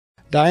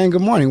Diane,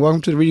 good morning. Welcome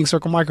to the Reading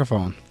Circle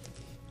microphone.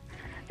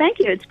 Thank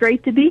you. It's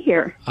great to be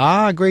here.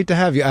 Great to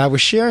have you. I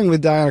was sharing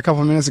with Diane a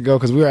couple of minutes ago,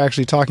 because we were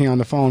actually talking on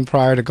the phone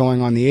prior to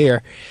going on the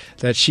air,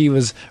 that she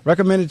was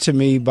recommended to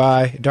me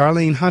by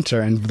Darlene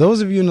Hunter. And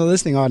those of you in the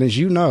listening audience,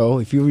 you know,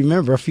 if you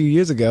remember a few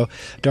years ago,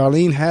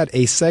 Darlene had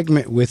a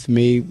segment with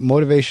me,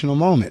 Motivational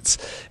Moments.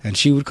 And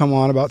she would come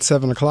on about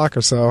 7 o'clock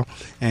or so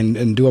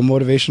and do a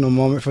motivational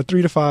moment for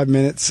 3 to 5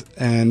 minutes.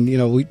 And, you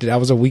know, that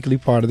was a weekly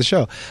part of the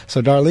show.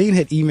 So Darlene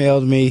had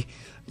emailed me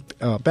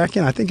back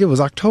in, I think it was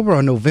October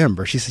or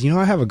November. She said,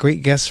 I have a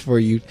great guest for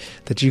you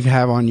that you can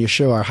have on your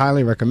show. I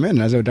highly recommend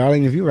it. I said,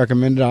 Darlene, if you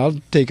recommend it, I'll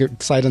take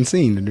it sight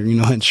unseen.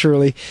 And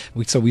surely,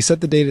 we set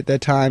the date at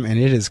that time, and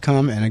it has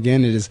come. And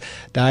again, it is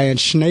Diane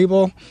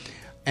Schnabel,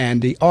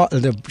 and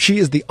she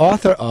is the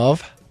author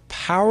of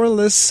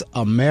Powerless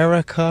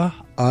America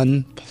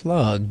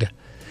Unplugged,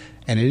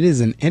 and it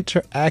is an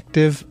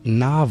interactive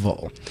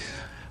novel.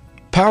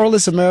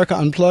 Powerless America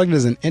Unplugged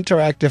is an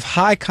interactive,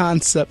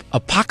 high-concept,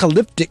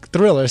 apocalyptic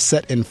thriller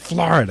set in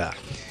Florida.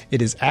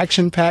 It is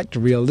action-packed,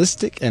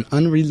 realistic, and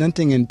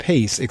unrelenting in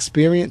pace,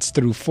 experienced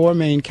through 4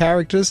 main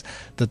characters.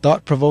 The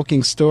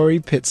thought-provoking story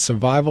pits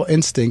survival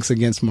instincts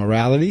against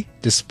morality,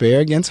 despair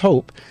against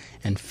hope,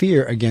 and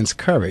fear against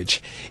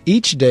courage.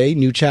 Each day,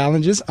 new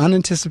challenges,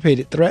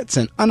 unanticipated threats,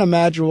 and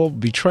unimaginable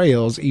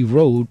betrayals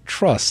erode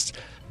trust,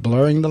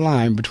 blurring the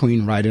line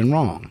between right and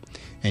wrong.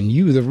 And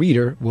you, the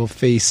reader, will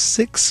face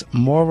 6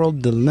 moral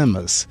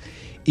dilemmas,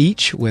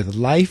 each with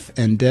life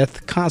and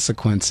death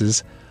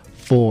consequences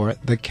for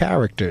the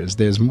characters.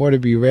 There's more to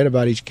be read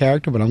about each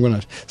character, but I'm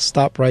going to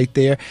stop right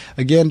there.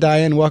 Again,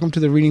 Diane, welcome to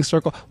the Reading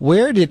Circle.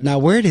 Where did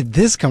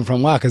this come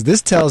from? Wow, because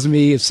this tells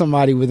me of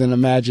somebody with an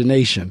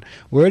imagination.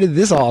 Where did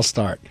this all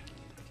start?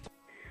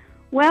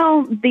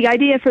 Well, the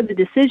idea for the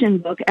decision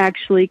book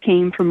actually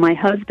came from my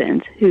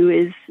husband, who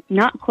is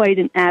not quite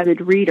an avid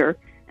reader.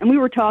 And we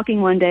were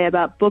talking one day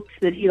about books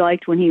that he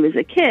liked when he was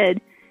a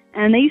kid,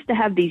 and they used to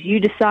have these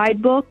You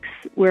Decide books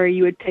where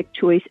you would pick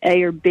choice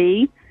A or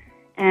B,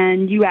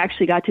 and you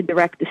actually got to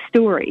direct the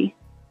story.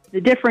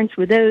 The difference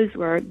with those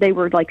were they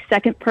were like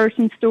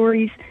second-person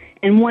stories,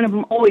 and one of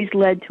them always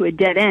led to a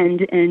dead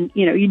end, and,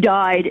 you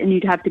died and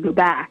you'd have to go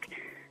back.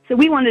 So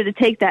we wanted to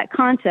take that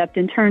concept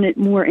and turn it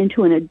more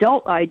into an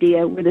adult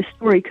idea where the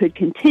story could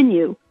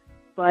continue,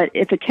 but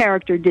if a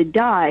character did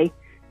die,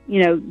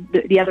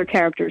 the other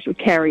characters would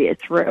carry it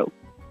through.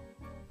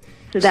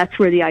 So that's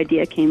where the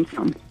idea came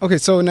from. Okay,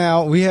 so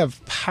now we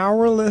have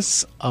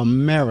Powerless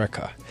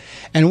America.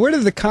 And where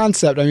did the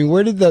concept,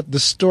 where did the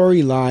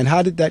storyline,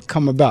 how did that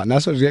come about? And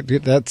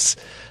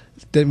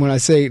when I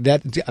say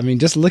that,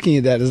 just looking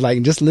at that is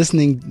like just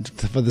listening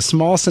for the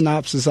small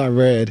synopsis I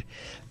read,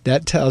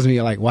 that tells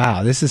me like,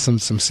 wow, this is some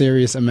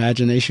serious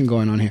imagination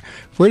going on here.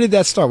 Where did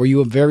that start? Were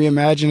you very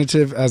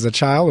imaginative as a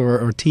child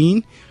or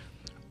teen?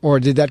 Or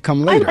did that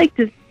come later?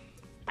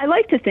 I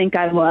like to think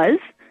I was.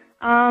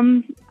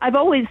 I've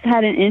always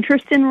had an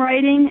interest in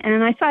writing,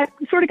 and I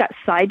sort of got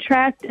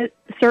sidetracked at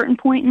a certain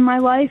point in my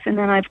life, and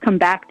then I've come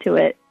back to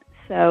it.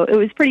 So it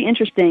was pretty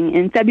interesting.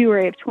 In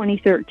February of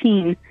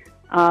 2013,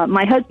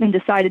 my husband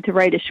decided to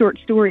write a short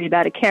story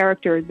about a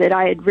character that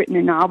I had written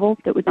a novel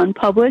that was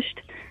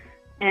unpublished.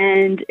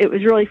 And it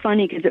was really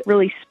funny because it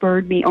really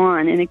spurred me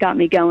on, and it got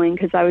me going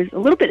because I was a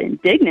little bit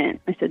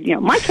indignant. I said,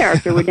 my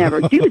character would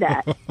never do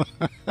that.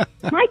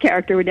 My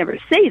character would never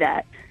say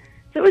that.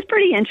 So it was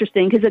pretty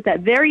interesting because at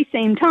that very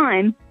same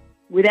time,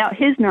 without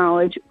his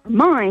knowledge or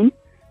mine,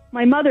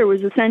 my mother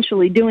was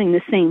essentially doing the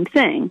same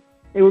thing.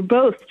 They were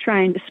both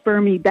trying to spur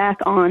me back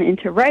on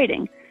into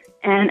writing.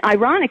 And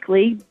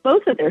ironically,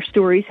 both of their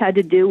stories had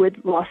to do with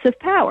loss of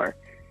power.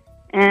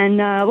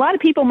 And a lot of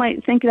people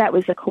might think that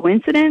was a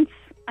coincidence.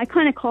 I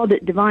kind of called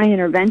it divine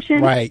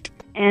intervention. Right.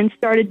 And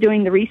started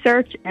doing the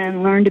research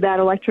and learned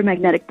about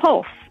electromagnetic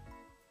pulse.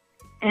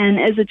 And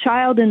as a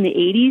child in the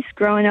 80s,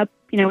 growing up,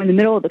 in the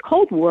middle of the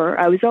Cold War,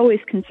 I was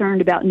always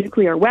concerned about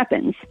nuclear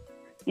weapons.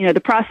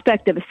 The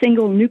prospect of a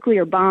single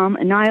nuclear bomb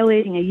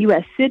annihilating a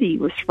U.S. city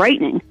was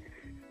frightening.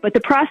 But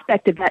the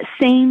prospect of that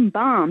same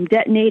bomb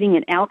detonating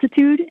at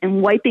altitude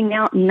and wiping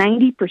out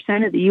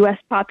 90% of the U.S.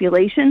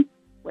 population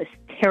was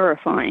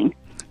terrifying.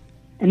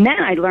 And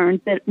then I learned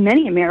that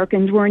many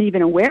Americans weren't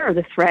even aware of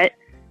the threat,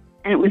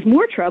 and it was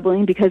more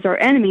troubling because our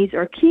enemies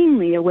are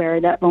keenly aware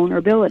of that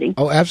vulnerability.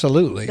 Oh,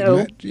 absolutely.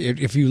 So,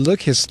 if you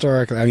look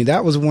historically,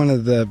 that was one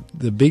of the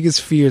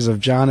biggest fears of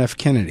John F.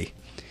 Kennedy.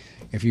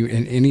 If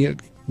you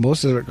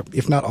most of,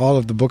 if not all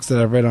of the books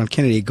that I've read on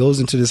Kennedy, it goes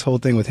into this whole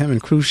thing with him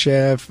and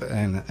Khrushchev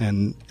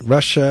and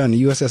Russia and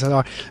the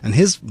USSR.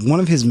 And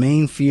one of his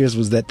main fears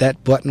was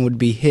that button would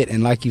be hit,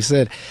 and like you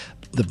said,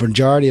 the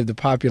majority of the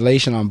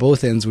population on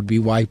both ends would be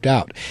wiped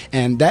out.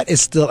 And that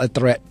is still a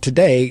threat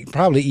today,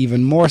 probably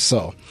even more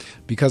so,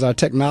 because our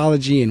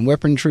technology and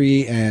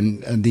weaponry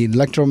and the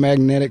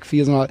electromagnetic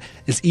fields and all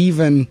is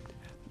even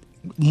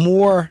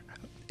more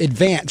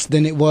advanced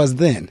than it was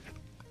then.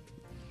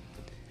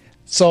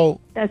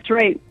 So that's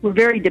right. We're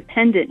very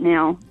dependent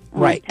now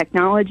on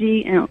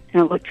technology and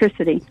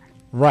electricity.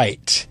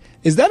 Right.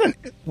 Is that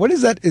what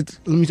is that?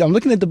 I'm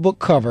looking at the book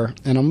cover,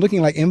 and I'm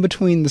looking like in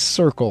between the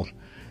circle.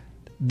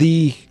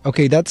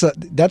 That's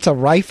a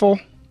rifle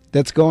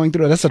that's going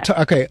through.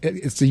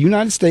 It's the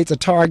United States, a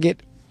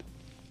target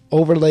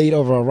overlaid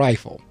over a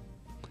rifle.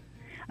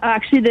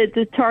 Actually,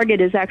 the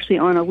target is actually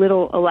on a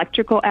little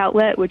electrical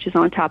outlet, which is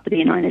on top of the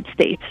United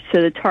States.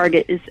 So the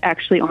target is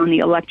actually on the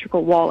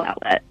electrical wall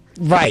outlet.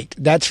 Right,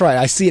 that's right.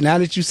 I see it. Now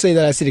that you say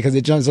that, I see it because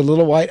it jumps a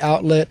little white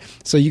outlet.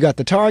 So you got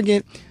the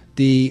target,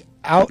 the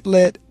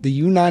outlet, the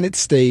United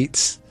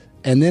States,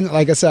 and then,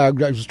 like I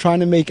said, I was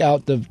trying to make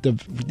out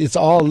it's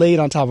all laid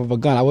on top of a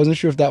gun. I wasn't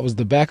sure if that was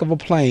the back of a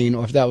plane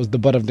or if that was the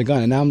butt of the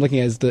gun. And now I'm looking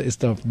at it's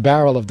the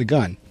barrel of the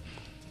gun.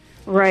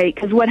 Right,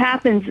 because what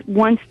happens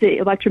once the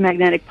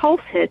electromagnetic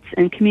pulse hits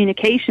and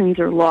communications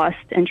are lost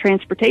and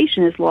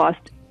transportation is lost,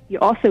 you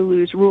also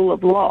lose rule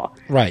of law.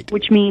 Right.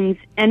 Which means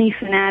any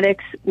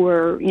fanatics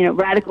or,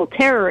 radical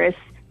terrorists,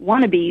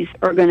 wannabes,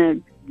 are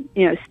going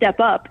to, step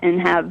up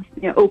and have,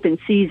 open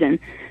season.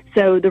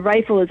 So the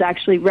rifle is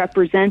actually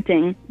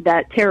representing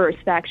that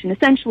terrorist faction.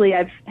 Essentially,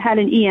 I've had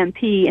an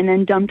EMP and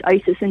then dumped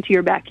ISIS into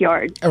your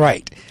backyard.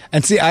 Right.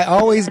 And see, I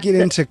always get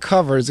into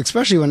covers,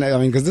 especially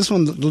because this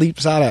one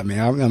leaps out at me.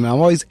 I'm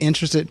always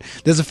interested.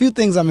 There's a few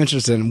things I'm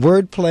interested in,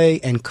 wordplay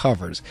and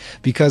covers,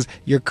 because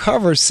your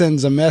cover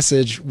sends a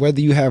message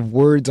whether you have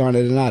words on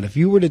it or not. If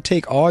you were to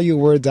take all your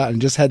words out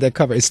and just had that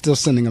cover, it's still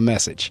sending a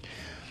message.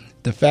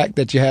 The fact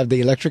that you have the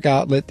electric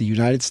outlet, the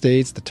United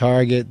States, the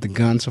target, the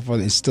gun, so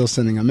forth, is still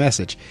sending a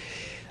message.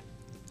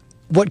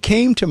 What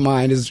came to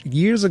mind is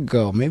years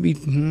ago, maybe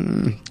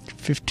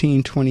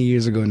 15, 20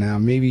 years ago now,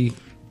 maybe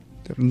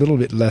a little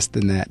bit less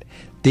than that,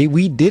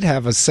 we did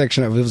have a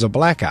section of, it was a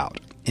blackout,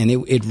 and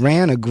it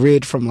ran a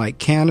grid from like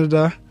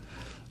Canada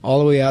all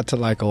the way out to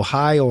like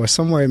Ohio or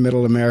somewhere in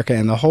middle America,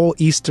 and the whole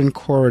eastern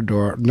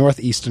corridor,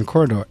 northeastern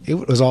corridor,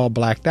 it was all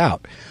blacked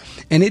out.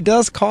 And it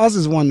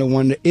causes one to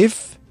wonder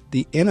if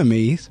the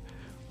enemies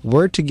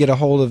were to get a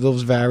hold of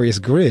those various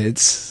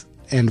grids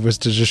and was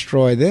to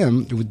destroy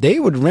them, they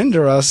would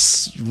render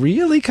us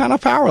really kind of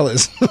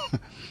powerless.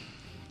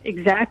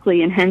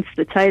 Exactly, and hence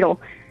the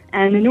title.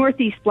 And the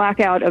Northeast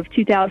blackout of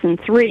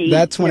 2003.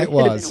 That's when it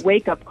was. Should have been a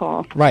wake-up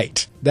call.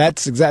 Right.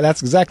 That's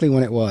exactly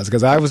when it was.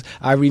 Because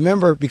I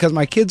remember, because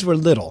my kids were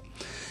little,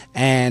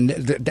 and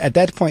at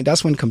that point,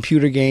 that's when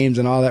computer games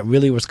and all that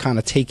really was kind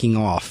of taking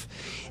off.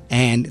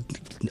 And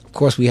of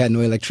course, we had no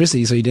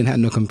electricity, so you didn't have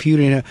no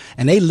computer.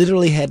 And they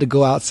literally had to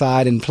go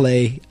outside and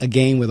play a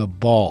game with a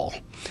ball.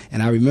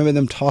 And I remember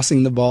them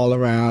tossing the ball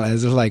around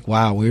as if like,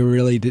 wow, we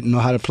really didn't know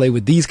how to play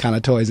with these kind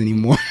of toys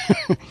anymore.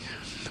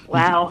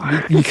 Wow.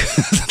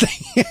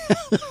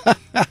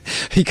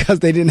 Because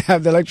they didn't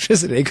have the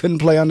electricity. They couldn't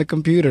play on the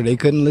computer. They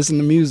couldn't listen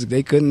to music.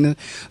 They couldn't.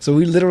 So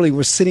we literally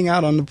were sitting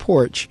out on the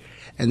porch,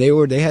 and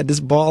they had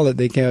this ball that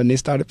they came, and they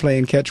started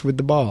playing catch with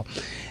the ball.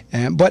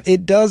 But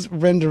it does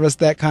render us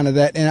that kind of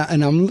that,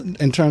 and I'm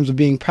in terms of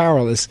being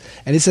powerless.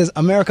 And it says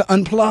America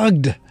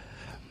Unplugged.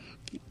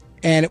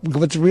 And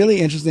what's really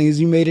interesting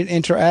is you made it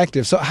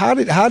interactive. So how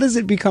does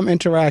it become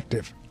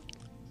interactive?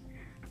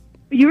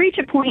 You reach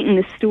a point in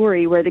the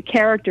story where the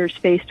character's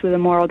faced with a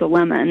moral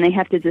dilemma, and they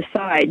have to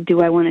decide: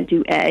 do I want to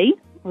do A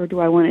or do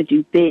I want to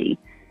do B?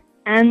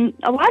 And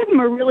a lot of them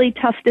are really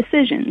tough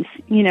decisions.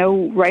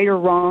 Right or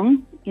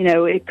wrong.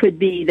 It could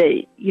be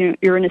that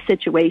you're in a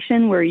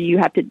situation where you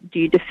have to, do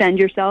you defend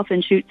yourself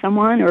and shoot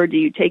someone, or do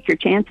you take your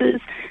chances?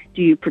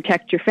 Do you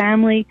protect your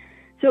family?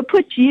 So it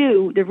puts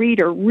you, the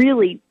reader,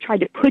 really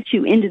tried to put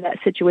you into that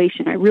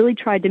situation. I really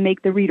tried to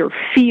make the reader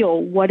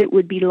feel what it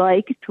would be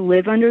like to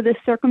live under this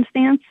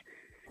circumstance.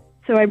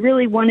 So I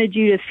really wanted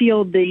you to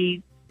feel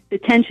the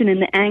tension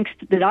and the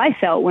angst that I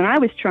felt when I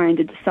was trying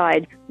to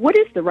decide what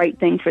is the right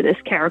thing for this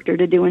character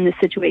to do in this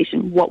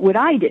situation. What would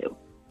I do?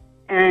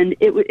 And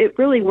it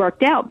really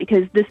worked out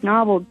because this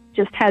novel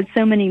just had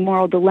so many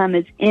moral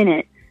dilemmas in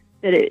it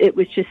that it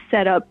was just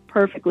set up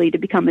perfectly to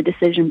become a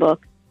decision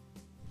book.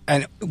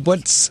 And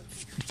what's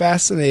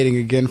fascinating,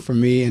 again, for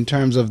me in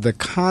terms of the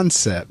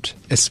concept,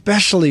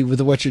 especially with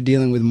what you're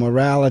dealing with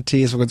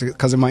morality,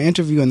 because in my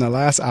interview in the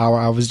last hour,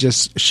 I was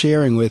just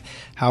sharing with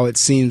how it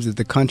seems that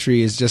the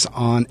country is just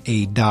on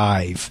a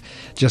dive,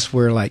 just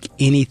where like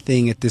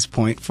anything at this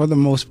point, for the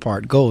most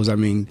part, goes. I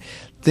mean,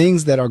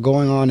 things that are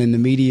going on in the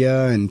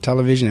media and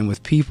television and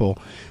with people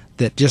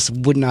that just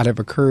would not have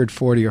occurred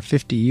 40 or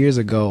 50 years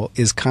ago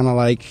is kind of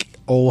like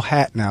old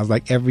hat now. It's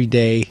like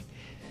everyday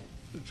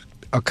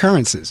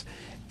occurrences.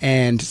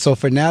 And so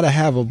for now to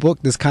have a book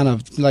that's kind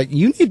of like,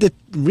 you need to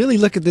really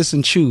look at this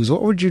and choose.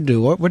 What would you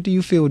do? What do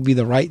you feel would be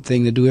the right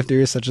thing to do, if there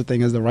is such a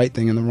thing as the right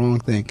thing and the wrong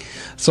thing?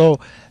 So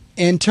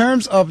in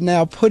terms of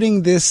now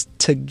putting this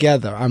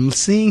together, I'm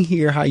seeing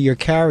here how your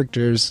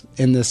characters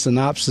in the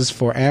synopsis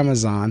for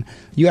Amazon,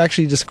 you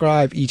actually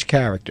describe each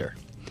character.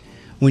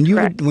 When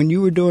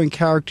you were doing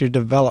character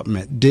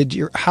development,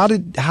 how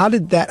did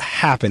that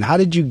happen? How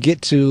did you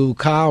get to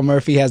Kyle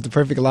Murphy has the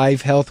perfect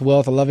life, health,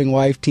 wealth, a loving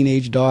wife,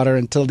 teenage daughter,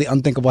 until the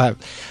unthinkable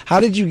happens? How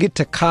did you get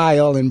to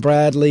Kyle and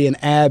Bradley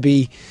and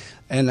Abby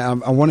And I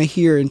want to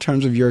hear in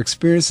terms of your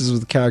experiences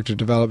with character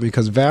development,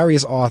 because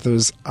various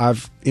authors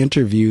I've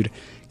interviewed,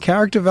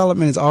 character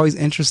development is always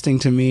interesting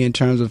to me in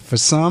terms of, for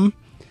some,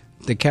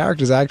 the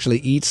characters actually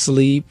eat,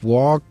 sleep,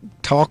 walk,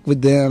 talk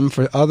with them.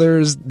 For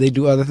others, they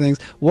do other things.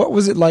 What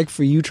was it like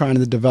for you trying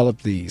to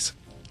develop these?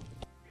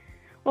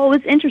 Well, it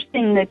was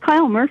interesting. The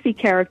Kyle Murphy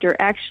character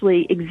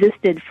actually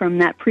existed from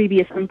that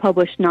previous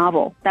unpublished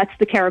novel. That's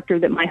the character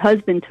that my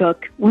husband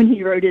took when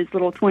he wrote his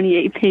little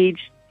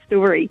 28-page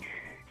story.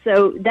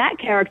 So that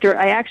character,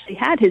 I actually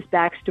had his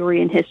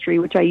backstory and history,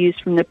 which I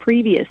used from the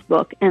previous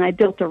book, and I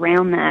built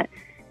around that.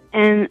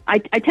 And I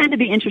tend to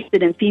be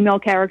interested in female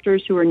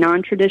characters who are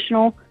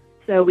non-traditional.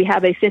 So we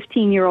have a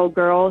 15-year-old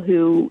girl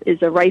who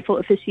is a rifle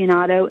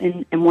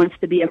aficionado and wants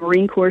to be a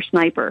Marine Corps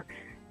sniper.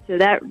 So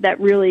that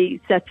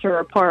really sets her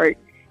apart.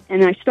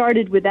 And I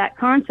started with that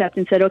concept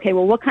and said, okay,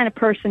 well, what kind of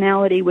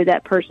personality would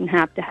that person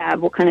have to have?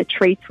 What kind of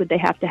traits would they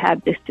have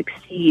to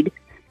succeed?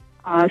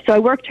 So I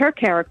worked her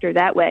character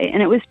that way,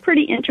 and it was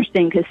pretty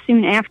interesting because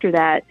soon after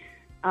that,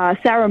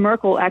 Sarah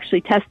Merkel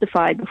actually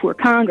testified before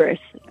Congress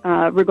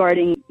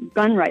regarding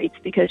gun rights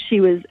because she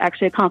was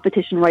actually a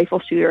competition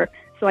rifle shooter.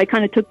 So I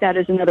kind of took that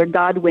as another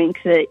God wink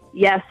that,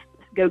 yes,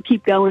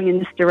 keep going in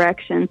this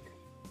direction.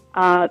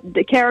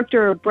 The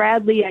character of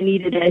Bradley, I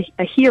needed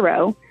a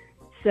hero.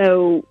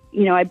 So,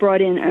 I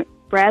brought in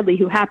Bradley,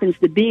 who happens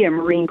to be a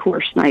Marine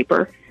Corps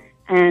sniper.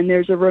 And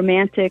there's a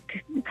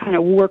romantic kind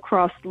of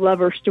war-crossed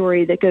lover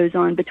story that goes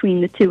on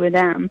between the two of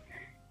them.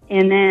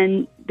 And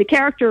then the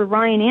character of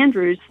Ryan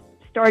Andrews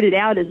started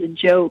out as a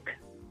joke.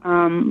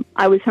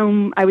 I was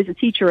a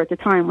teacher at the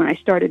time when I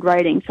started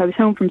writing. So I was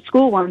home from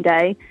school one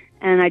day,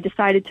 and I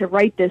decided to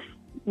write this,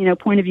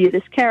 point of view of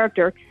this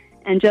character.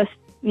 And just,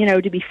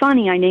 to be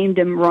funny, I named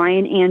him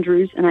Ryan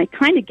Andrews, and I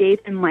kind of gave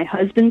him my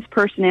husband's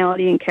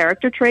personality and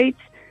character traits.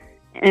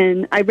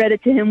 And I read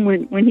it to him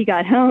when he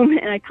got home,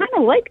 and I kind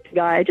of liked the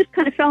guy. I just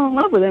kind of fell in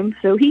love with him.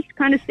 So he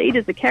kind of stayed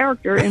as a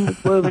character and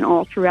was woven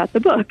all throughout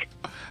the book.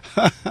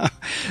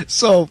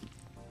 So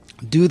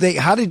did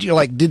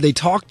they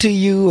talk to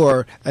you,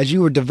 or as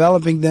you were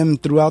developing them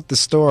throughout the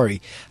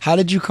story, how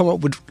did you come up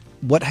with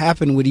what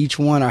happened with each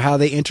one or how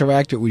they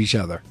interacted with each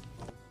other?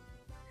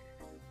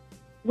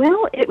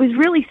 Well, it was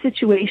really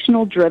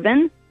situational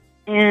driven.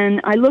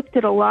 And I looked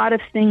at a lot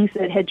of things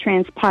that had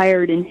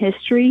transpired in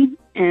history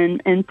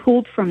and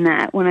pulled from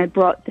that when I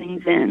brought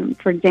things in.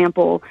 For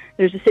example,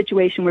 there's a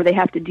situation where they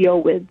have to deal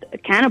with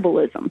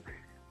cannibalism.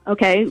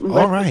 Okay, let's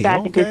look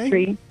back in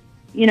history,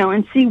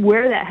 and see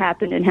where that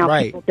happened and how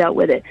people dealt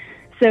with it.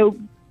 So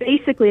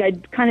basically, I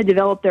kind of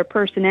developed their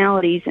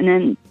personalities and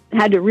then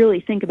had to really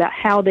think about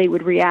how they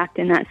would react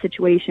in that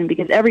situation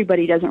because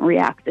everybody doesn't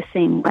react the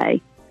same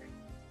way.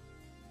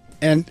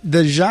 And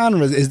the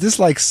genre, is this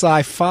like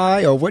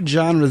sci-fi, or what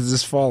genre does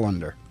this fall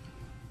under?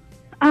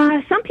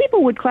 Some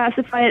people would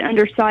classify it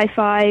under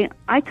sci-fi.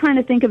 I kind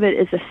of think of it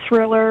as a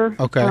thriller.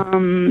 Okay.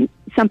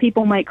 Some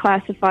people might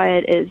classify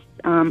it as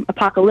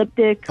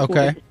apocalyptic or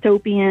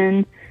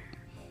dystopian.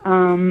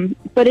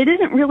 But it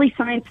isn't really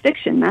science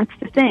fiction. That's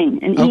the thing.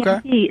 And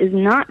EMP is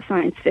not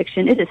science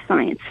fiction. It is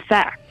science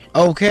fact.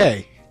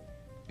 Okay.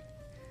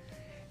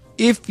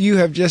 If you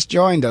have just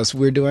joined us,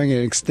 we're doing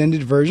an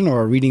extended version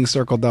or a Reading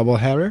Circle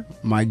doubleheader.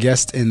 My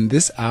guest in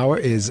this hour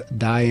is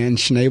Diane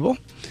Schnabel,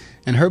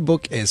 and her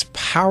book is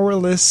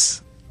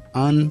Powerless,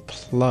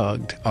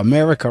 Unplugged.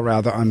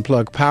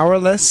 Unplugged.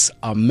 Powerless,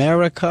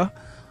 America,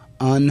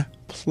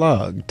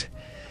 Unplugged.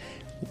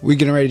 We're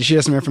getting ready to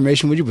share some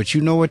information with you, but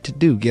you know what to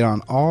do. Get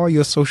on all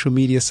your social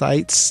media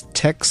sites,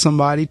 text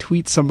somebody,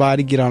 tweet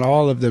somebody, get on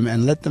all of them,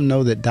 and let them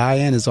know that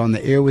Diane is on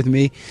the air with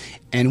me.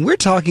 And we're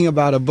talking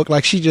about a book,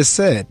 like she just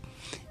said.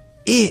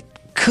 It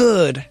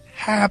could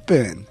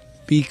happen,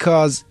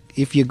 because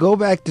if you go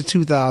back to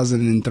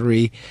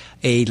 2003,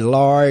 a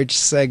large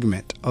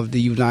segment of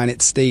the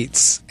United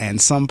States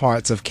and some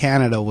parts of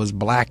Canada was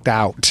blacked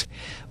out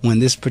when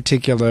this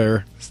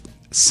particular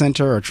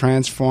center or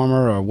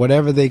transformer or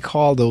whatever they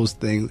call those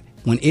things,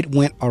 when it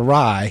went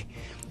awry,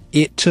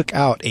 it took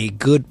out a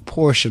good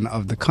portion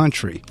of the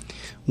country,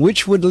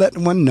 which would let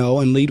one know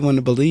and lead one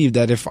to believe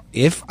that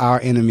if our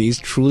enemies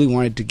truly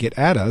wanted to get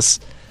at us,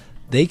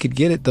 they could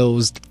get at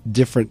those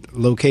different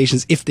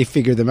locations if they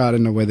figure them out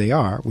and know where they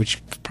are,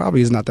 which probably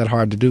is not that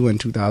hard to do in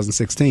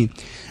 2016.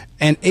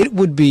 And it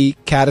would be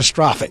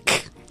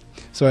catastrophic.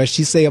 So as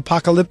she say,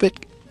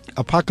 apocalyptic,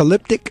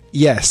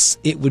 yes,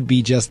 it would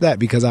be just that,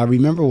 because I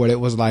remember what it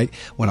was like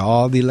when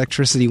all the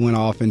electricity went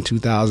off in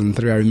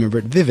 2003. I remember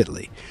it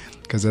vividly,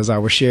 because as I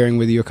was sharing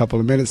with you a couple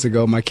of minutes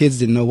ago, my kids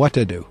didn't know what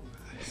to do.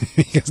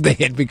 Because they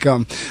had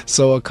become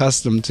so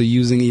accustomed to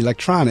using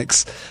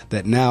electronics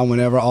that now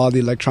whenever all the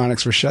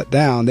electronics were shut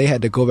down, they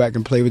had to go back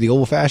and play with the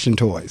old-fashioned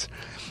toys.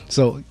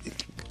 So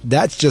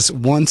that's just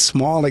one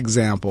small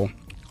example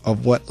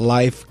of what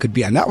life could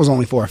be. And that was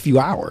only for a few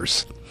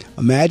hours.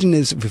 Imagine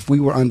if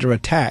we were under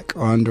attack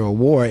or under a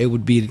war, it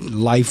would be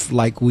life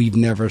like we've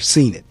never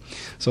seen it.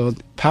 So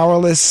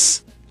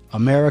Powerless,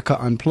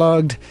 America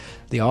Unplugged.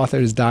 The author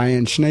is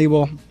Diane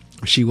Schnabel.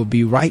 She will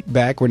be right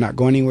back. We're not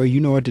going anywhere. You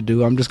know what to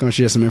do. I'm just going to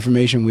share some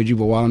information with you.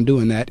 But while I'm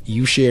doing that,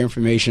 you share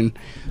information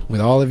with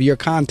all of your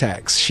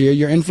contacts. Share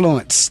your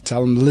influence.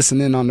 Tell them to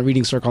listen in on the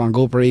Reading Circle on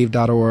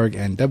GoBrave.org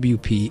and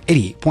WP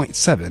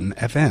 88.7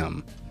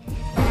 FM.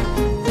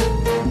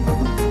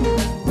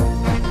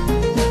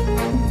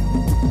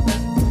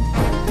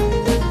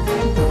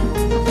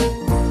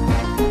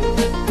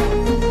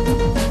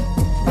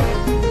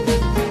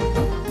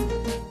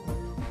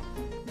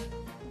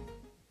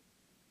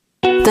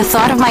 The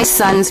thought of my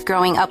sons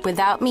growing up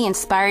without me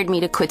inspired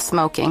me to quit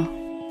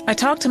smoking. I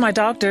talked to my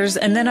doctors,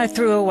 and then I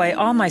threw away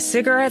all my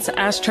cigarettes,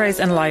 ashtrays,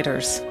 and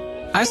lighters.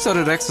 I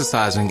started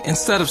exercising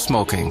instead of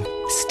smoking.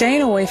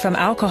 Staying away from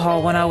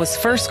alcohol when I was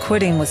first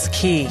quitting was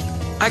key.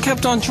 I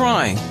kept on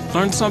trying,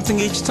 learned something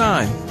each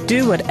time.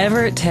 Do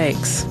whatever it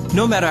takes.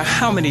 No matter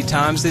how many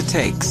times it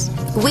takes.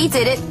 We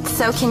did it,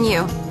 so can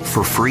you.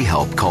 For free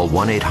help, call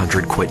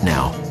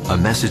 1-800-QUIT-NOW. A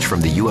message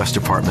from the U.S.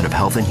 Department of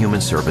Health and Human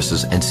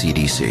Services and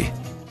CDC.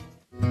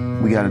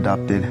 We got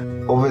adopted.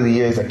 Over the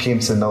years, I came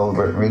to know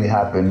what really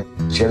happened.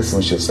 She had us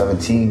when she was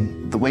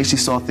 17. The way she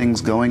saw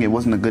things going, it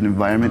wasn't a good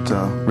environment to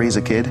raise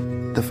a kid.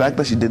 The fact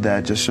that she did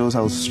that just shows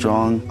how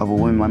strong of a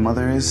woman my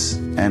mother is,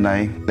 and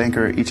I thank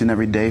her each and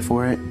every day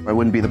for it. I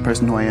wouldn't be the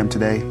person who I am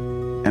today,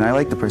 and I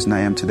like the person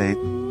I am today.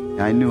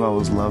 I knew I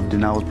was loved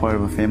and I was part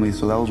of a family,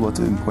 so that was what's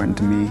important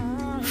to me.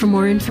 For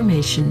more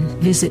information,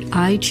 visit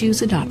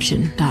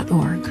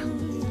ichooseadoption.org.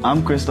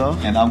 I'm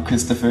Christoph. And I'm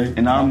Christopher.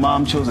 And our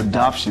mom chose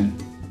adoption.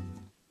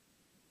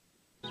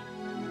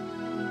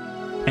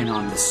 And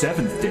on the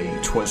seventh day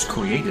 'twas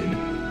created,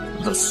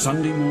 the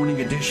Sunday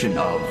morning edition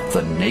of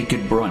The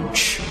Naked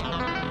Brunch.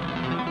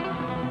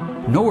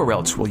 Nowhere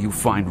else will you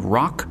find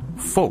rock,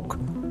 folk,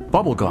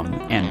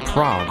 bubblegum, and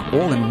prog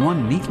all in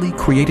one neatly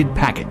created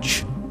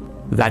package.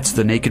 That's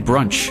The Naked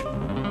Brunch.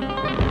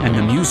 And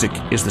the music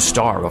is the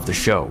star of the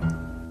show.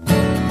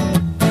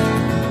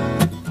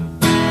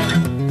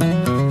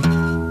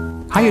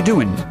 How you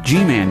doing?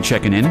 G-Man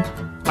checking in.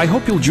 I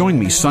hope you'll join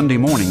me Sunday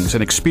mornings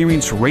and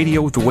experience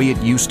radio the way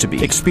it used to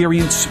be.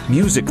 Experience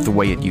music the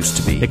way it used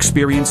to be.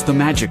 Experience the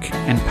magic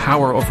and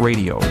power of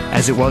radio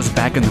as it was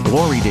back in the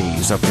glory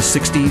days of the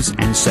 60s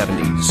and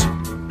 70s.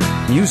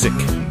 Music,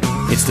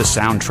 it's the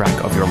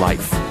soundtrack of your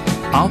life.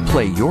 I'll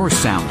play your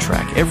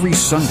soundtrack every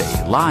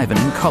Sunday live and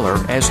in color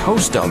as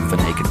host of The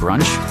Naked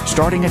Brunch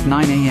starting at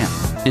 9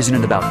 a.m. Isn't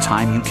it about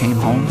time you came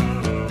home?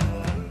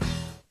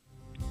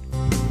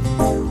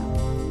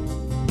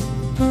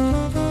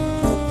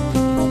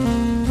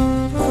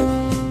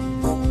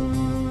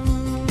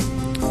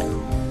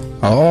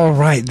 All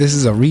right, this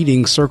is a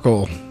Reading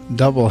Circle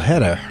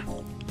doubleheader.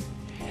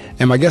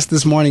 And my guest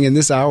this morning in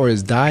this hour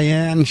is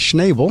Diane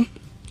Schnabel,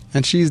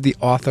 and she's the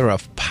author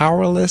of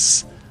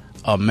Powerless,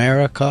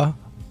 America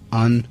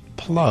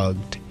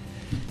Unplugged.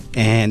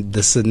 And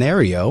the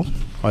scenario,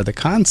 or the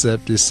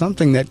concept, is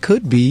something that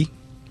could be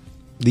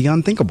the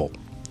unthinkable,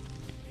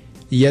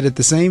 yet at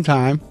the same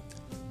time,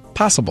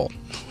 possible.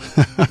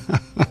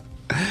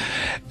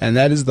 And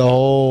that is the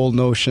whole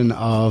notion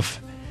of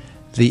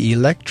the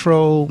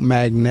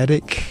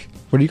electromagnetic,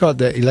 what do you call it,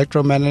 the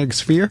electromagnetic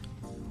sphere?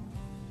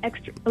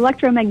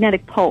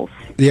 Electromagnetic pulse.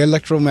 The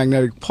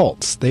electromagnetic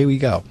pulse, there we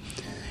go.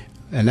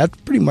 And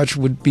that pretty much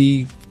would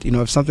be,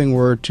 if something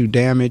were to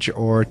damage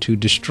or to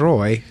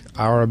destroy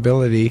our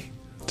ability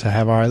to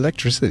have our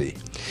electricity.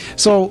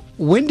 So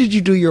when did you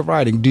do your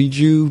writing? Did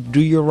you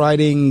do your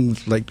writing,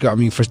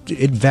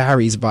 it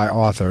varies by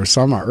author.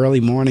 Some are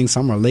early morning,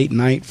 some are late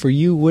night. For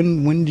you,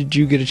 when did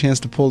you get a chance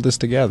to pull this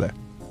together?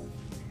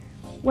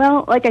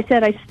 Well, like I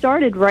said, I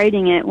started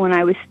writing it when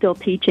I was still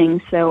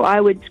teaching, so I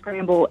would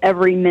scramble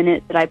every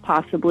minute that I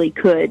possibly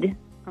could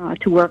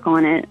to work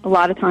on it, a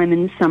lot of time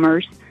in the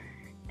summers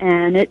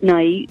and at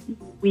night,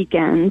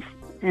 weekends,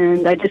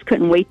 and I just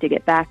couldn't wait to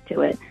get back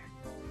to it.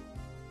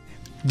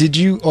 Did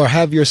you, or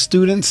have your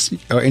students,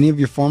 or any of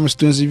your former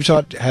students that you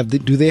taught,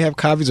 do they have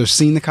copies or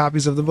seen the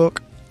copies of the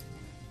book?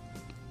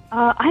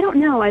 I don't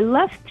know. I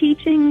left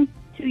teaching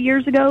 2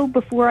 years ago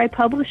before I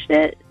published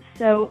it,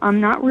 so I'm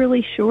not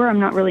really sure. I'm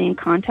not really in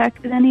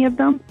contact with any of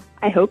them.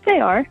 I hope they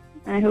are.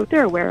 I hope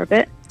they're aware of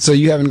it. So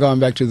you haven't gone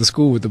back to the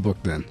school with the book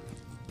then?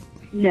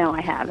 No,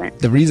 I haven't.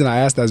 The reason I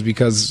asked that is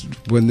because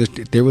when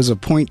there was a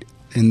point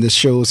in this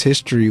show's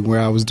history where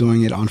I was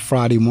doing it on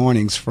Friday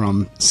mornings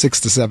from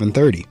 6 to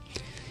 7:30.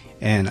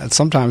 And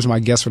sometimes my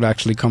guests would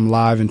actually come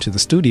live into the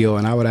studio,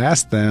 and I would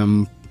ask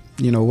them,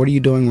 what are you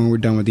doing when we're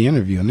done with the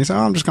interview? And they say,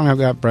 I'm just going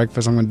to have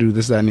breakfast. I'm going to do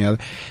this, that, and the other.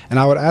 And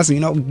I would ask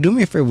them, do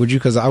me a favor, would you?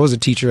 Because I was a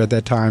teacher at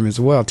that time as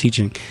well,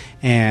 teaching.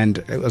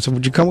 And so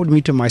would you come with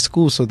me to my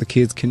school so the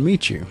kids can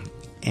meet you?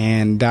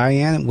 And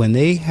Diane, when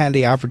they had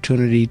the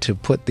opportunity to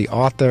put the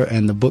author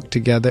and the book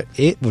together,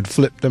 it would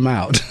flip them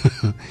out.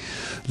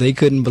 They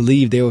couldn't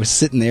believe they were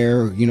sitting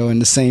there, in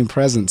the same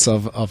presence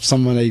of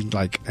someone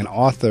like an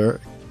author,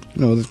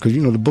 because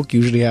the book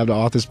usually have the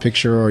author's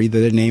picture or either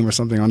their name or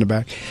something on the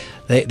back.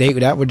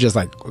 That would just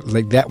like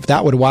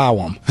that would wow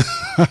them.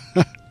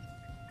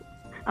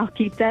 I'll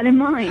keep that in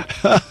mind.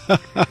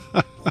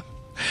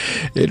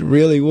 It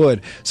really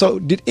would. So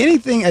did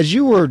anything as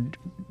you were,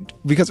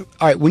 because, all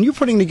right, when you're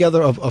putting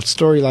together a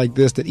story like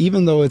this, that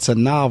even though it's a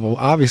novel,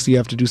 obviously you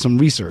have to do some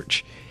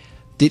research.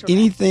 Did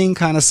anything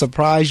kind of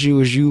surprise you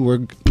as you were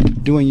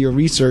doing your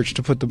research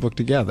to put the book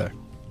together?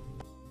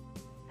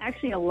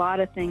 Actually, a lot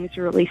of things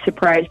really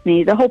surprised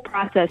me. The whole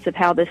process of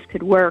how this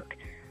could work.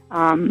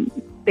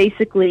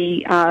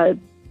 Basically,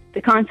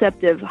 the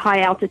concept of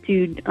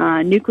high-altitude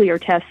nuclear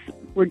tests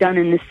were done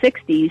in the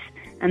 60s,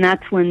 and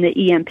that's when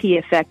the EMP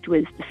effect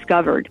was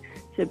discovered.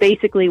 So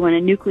basically, when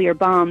a nuclear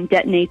bomb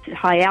detonates at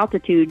high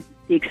altitude,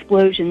 the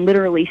explosion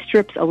literally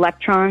strips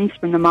electrons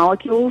from the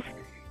molecules,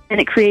 and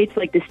it creates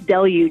like this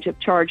deluge of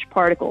charged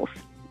particles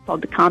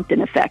called the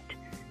Compton effect.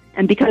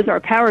 And because our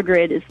power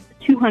grid is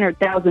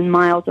 200,000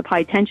 miles of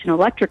high-tension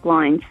electric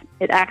lines,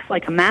 it acts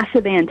like a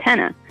massive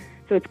antenna.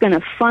 So it's going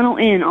to funnel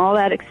in all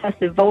that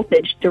excessive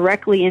voltage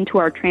directly into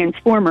our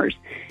transformers.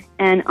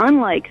 And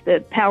unlike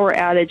the power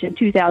outage in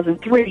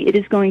 2003, it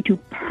is going to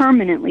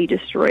permanently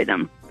destroy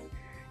them.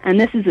 And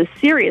this is a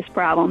serious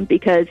problem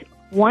because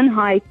one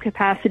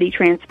high-capacity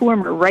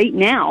transformer right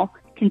now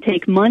can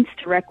take months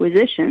to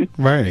requisition.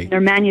 Right.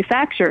 Their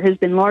manufacture has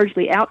been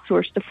largely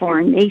outsourced to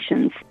foreign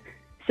nations.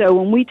 So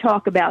when we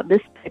talk about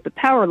this type of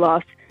power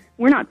loss,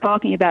 we're not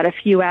talking about a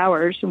few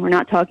hours and we're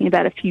not talking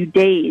about a few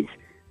days.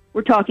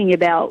 We're talking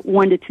about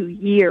 1 to 2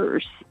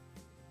 years.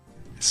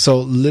 So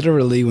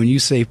literally, when you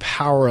say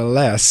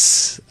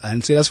powerless,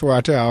 and see, that's where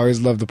I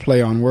always love to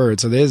play on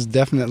words. So there's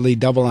definitely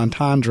double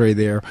entendre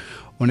there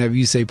whenever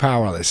you say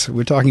powerless.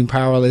 We're talking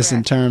powerless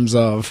in terms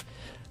of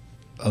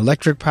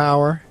electric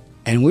power,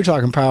 and we're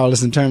talking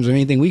powerless in terms of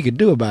anything we could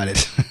do about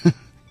it.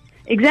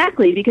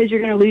 Exactly, because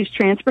you're going to lose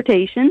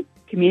transportation,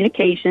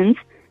 communications,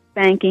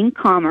 banking,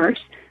 commerce.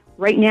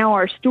 Right now,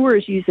 our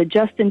stores use a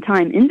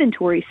just-in-time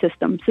inventory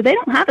system, so they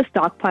don't have a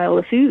stockpile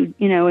of food,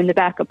 in the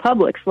back of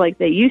Publix like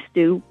they used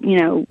to,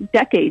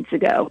 decades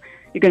ago.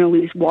 You're going to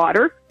lose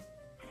water,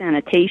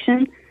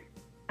 sanitation.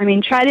 I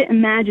mean, try to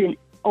imagine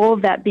all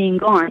of that being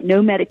gone.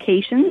 No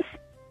medications,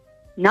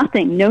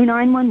 nothing, no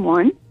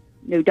 911,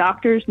 no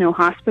doctors, no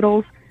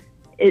hospitals.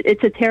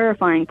 It's a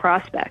terrifying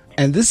prospect.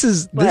 And this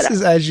is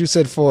as you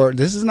said,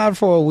 this is not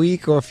for a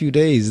week or a few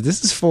days.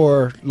 This is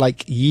for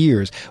like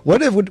years.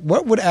 What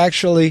would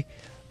actually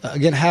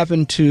again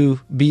happen to,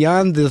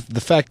 beyond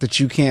the fact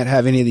that you can't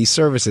have any of these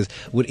services?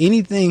 Would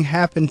anything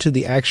happen to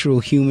the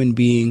actual human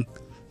being,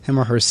 him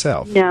or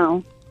herself?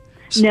 No.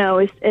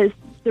 As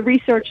the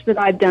research that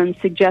I've done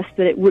suggests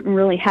that it wouldn't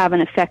really have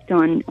an effect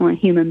on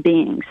human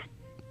beings.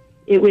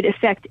 It would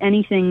affect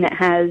anything that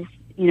has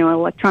an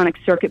electronic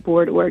circuit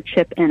board or a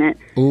chip in it.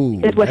 Ooh,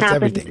 because what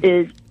happens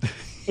is,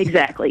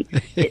 exactly,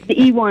 the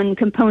E1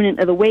 component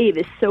of the wave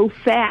is so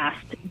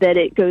fast that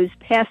it goes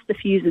past the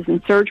fuses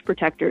and surge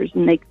protectors,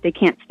 and they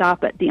can't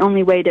stop it. The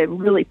only way to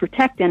really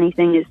protect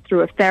anything is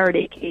through a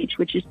Faraday cage,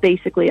 which is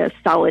basically a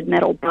solid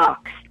metal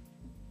box.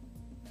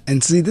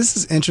 And see, this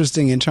is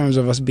interesting in terms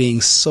of us being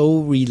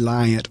so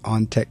reliant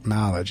on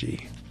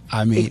technology.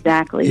 I mean,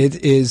 exactly.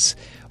 It is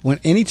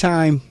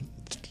anytime.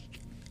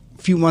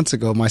 A few months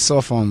ago, my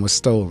cell phone was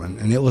stolen,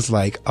 and it was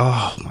like,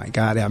 oh my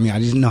God. I mean, I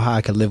didn't know how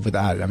I could live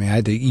without it. I mean, I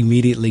had to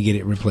immediately get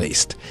it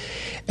replaced.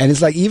 And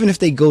it's like, even if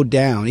they go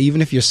down,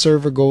 even if your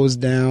server goes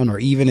down, or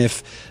even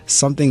if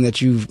something that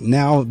you've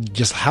now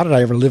just, how did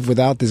I ever live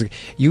without this?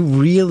 You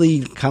really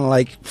kind of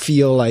like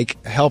feel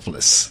like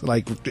helpless.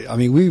 Like, I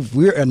mean,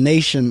 we're a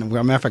nation,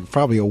 well, matter of fact,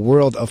 probably a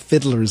world of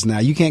fiddlers now.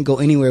 You can't go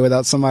anywhere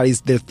without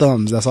their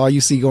thumbs. That's all you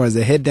see going is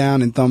their head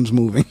down and thumbs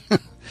moving.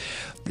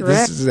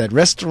 Correct. This is at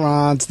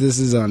restaurants. This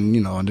is on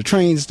the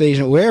train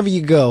station. Wherever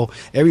you go,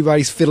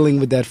 everybody's fiddling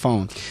with that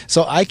phone.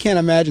 So I can't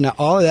imagine that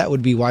all of that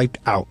would be wiped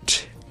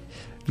out.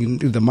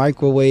 The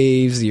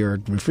microwaves, your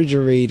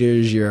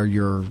refrigerators,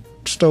 your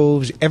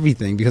stoves,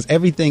 everything, because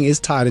everything is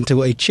tied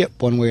into a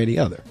chip one way or the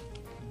other.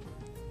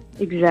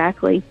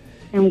 Exactly.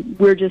 And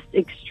we're just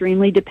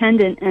extremely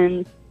dependent.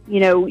 And,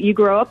 you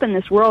grow up in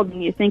this world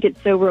and you think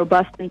it's so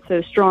robust and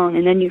so strong,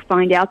 and then you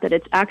find out that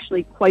it's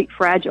actually quite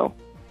fragile.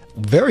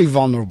 Very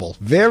vulnerable,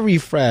 very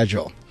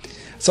fragile.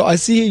 So I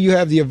see here you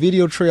have the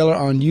video trailer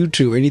on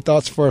YouTube. Any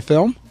thoughts for a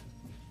film?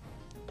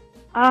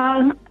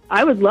 I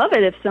would love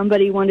it if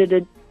somebody wanted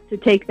to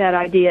take that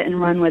idea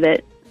and run with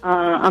it.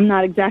 I'm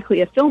not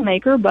exactly a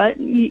filmmaker, but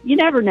you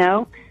never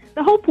know.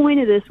 The whole point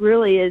of this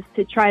really is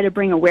to try to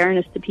bring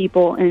awareness to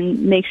people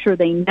and make sure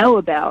they know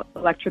about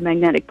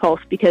electromagnetic pulse,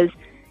 because,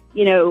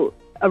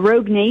 a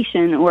rogue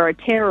nation or a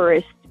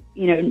terrorist,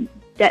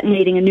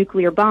 detonating a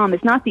nuclear bomb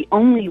is not the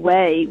only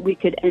way we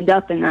could end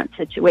up in that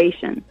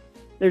situation.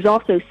 There's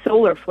also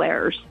solar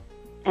flares.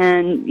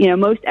 And,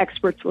 most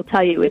experts will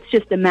tell you it's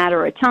just a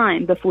matter of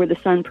time before the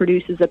sun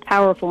produces a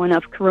powerful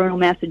enough coronal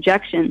mass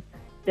ejection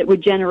that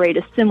would generate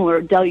a similar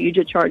deluge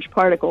of charged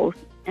particles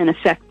and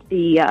affect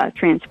the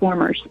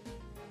transformers.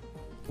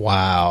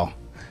 Wow.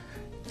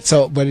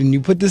 So, but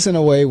you put this in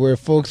a way where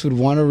folks would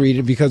want to read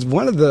it, because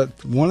one of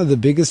the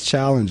biggest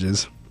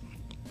challenges.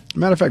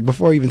 Matter of fact,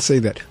 before I even say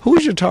that, who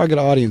is your target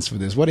audience for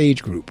this? What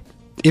age group,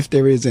 if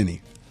there is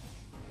any?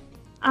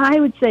 I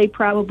would say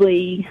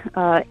probably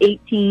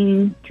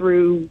 18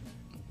 through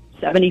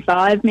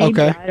 75,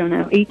 maybe. Okay. I don't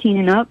know, 18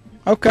 and up.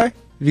 Okay.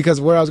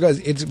 Because where I was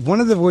going, it's one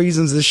of the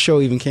reasons this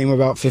show even came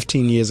about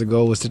 15 years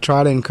ago was to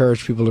try to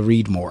encourage people to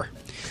read more.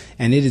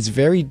 And it is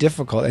very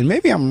difficult. And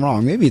maybe I'm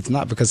wrong. Maybe it's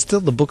not, because still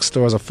the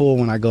bookstores are full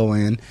when I go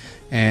in.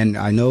 And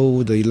I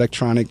know the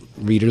electronic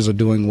readers are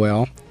doing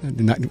well.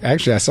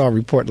 Actually, I saw a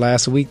report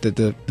last week that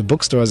the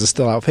bookstores are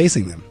still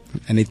outpacing them.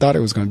 And they thought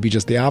it was going to be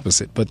just the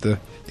opposite. But the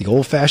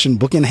old-fashioned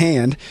book in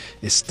hand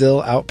is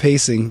still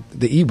outpacing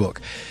the ebook.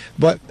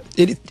 But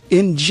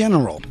in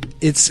general,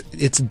 it's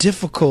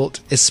difficult,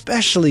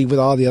 especially with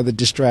all the other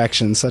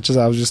distractions, such as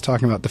I was just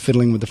talking about, the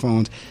fiddling with the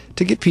phones,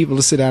 to get people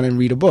to sit down and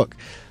read a book.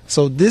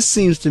 So this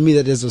seems to me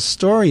that there's a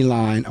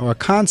storyline or a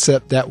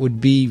concept that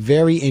would be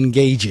very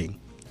engaging.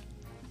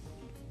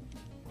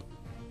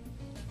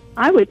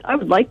 I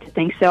would like to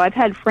think so. I've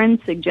had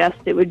friends suggest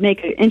it would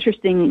make an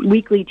interesting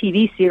weekly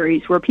TV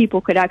series where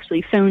people could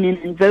actually phone in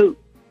and vote,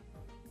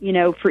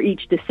 for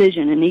each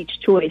decision and each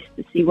choice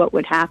to see what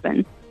would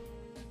happen.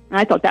 And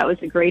I thought that was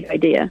a great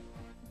idea.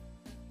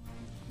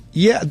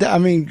 Yeah, I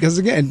mean, because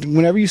again,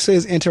 whenever you say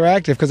it's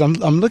interactive, because I'm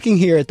looking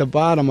here at the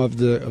bottom of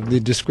the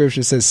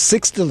description, it says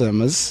 6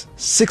 dilemmas,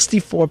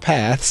 64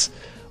 paths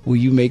where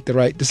you make the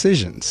right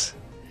decisions.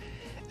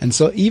 And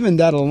so even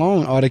that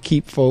alone ought to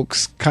keep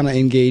folks kind of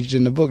engaged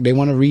in the book. They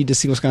want to read to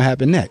see what's going to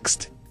happen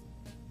next.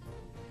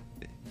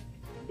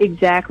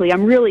 Exactly.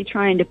 I'm really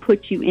trying to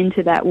put you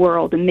into that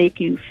world and make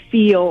you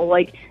feel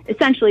like,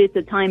 essentially, it's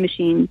a time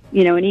machine.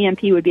 An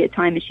EMP would be a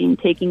time machine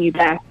taking you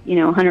back,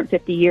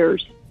 150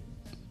 years.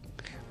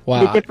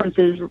 Wow. The difference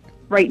is,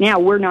 right now,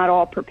 we're not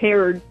all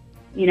prepared,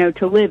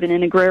 to live in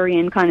an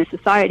agrarian kind of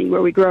society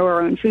where we grow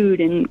our own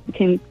food and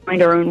can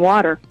find our own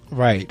water.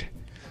 Right.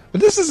 But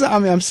this is,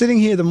 I'm sitting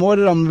here, the more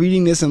that I'm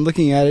reading this and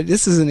looking at it,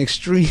 this is an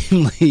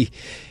extremely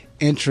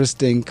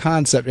interesting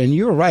concept. And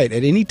you're right.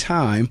 At any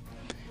time,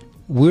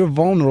 we're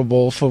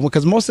vulnerable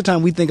because most of the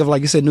time we think of,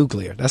 like you said,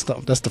 nuclear. That's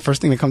the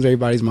first thing that comes to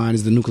everybody's mind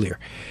is the nuclear.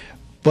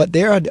 But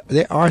there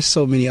are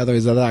so many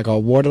others that are like our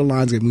water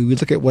lines. When we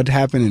look at what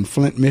happened in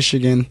Flint,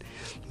 Michigan,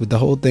 with the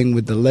whole thing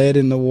with the lead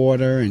in the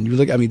water, and you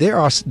look, there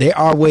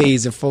are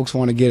ways if folks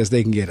want to get us,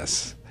 they can get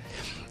us.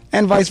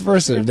 And vice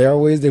versa. There are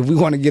ways that if we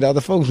want to get other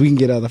folks, we can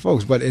get other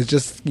folks. But it's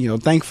just,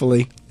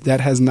 thankfully,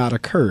 that has not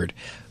occurred.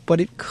 But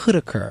it could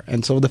occur.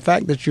 And so the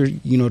fact that you're,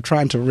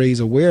 trying to raise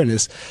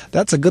awareness,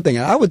 that's a good thing.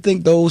 And I would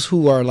think those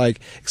who are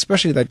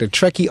especially the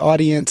Trekkie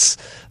audience,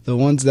 the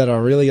ones that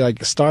are really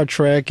like Star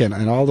Trek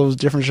and all those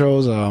different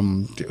shows,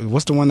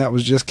 what's the one that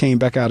just came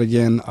back out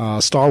again?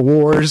 Star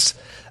Wars.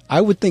 I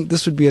would think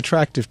this would be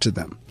attractive to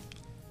them.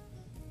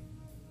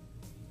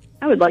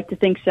 I would like to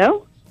think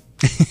so.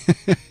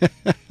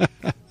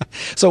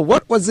 So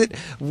what was it?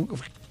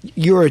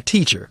 You're a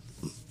teacher.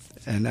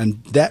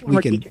 And that we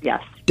can teacher,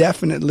 yes.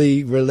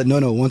 Definitely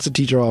no, once a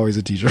teacher, always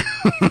a teacher.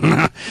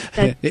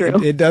 That's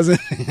true. It doesn't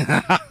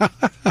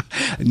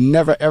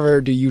never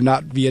ever do you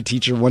not be a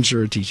teacher once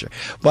you're a teacher.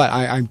 But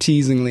I'm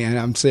teasingly, and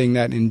I'm saying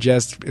that in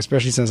jest,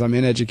 especially since I'm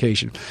in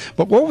education.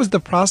 But what was the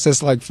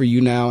process like for you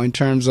now in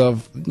terms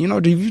of,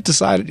 do you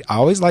decide, I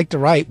always like to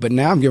write, but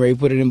now I'm getting ready to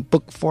put it in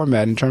book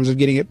format in terms of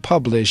getting it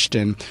published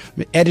and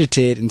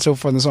edited and so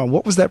forth and so on.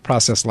 What was that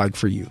process like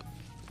for you?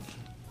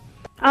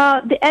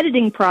 The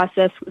editing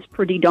process was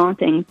pretty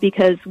daunting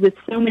because with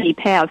so many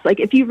paths, like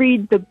if you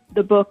read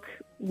the book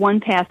one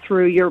path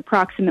through, you're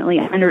approximately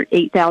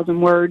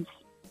 108,000 words,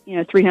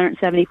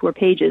 374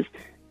 pages.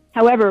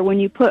 However, when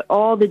you put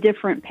all the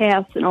different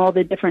paths and all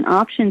the different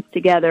options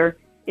together,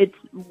 it's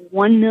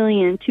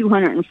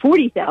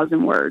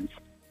 1,240,000 words,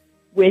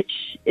 which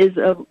is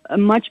a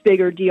much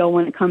bigger deal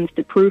when it comes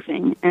to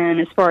proofing. And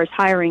as far as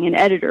hiring an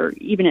editor,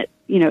 even at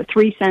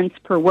 3 cents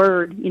per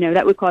word,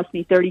 that would cost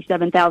me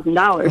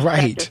 $37,000.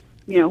 Right. That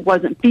just,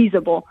 wasn't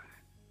feasible.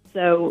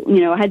 So,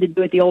 I had to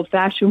do it the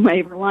old-fashioned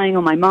way, relying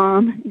on my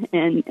mom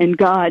and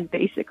God,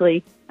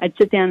 basically. I'd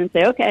sit down and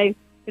say, okay, I'm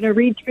going to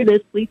read through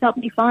this. Please help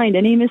me find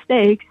any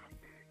mistakes.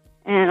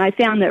 And I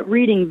found that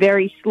reading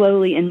very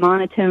slowly and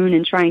monotone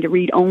and trying to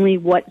read only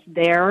what's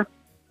there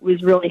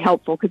was really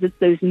helpful because it's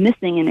those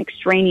missing and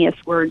extraneous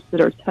words that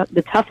are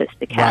the toughest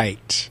to catch,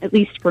 right. At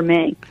least for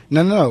me.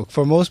 No,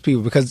 for most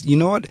people, because you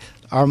know what?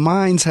 Our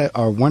minds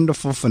are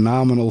wonderful,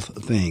 phenomenal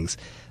things.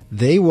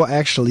 They will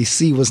actually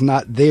see what's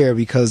not there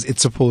because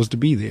it's supposed to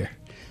be there.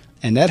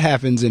 And that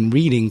happens in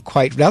reading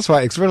that's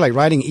why it's really like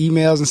writing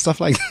emails and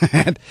stuff like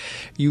that.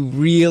 You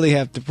really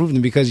have to prove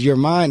them because your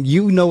mind,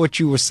 what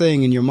you were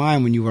saying in your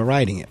mind when you were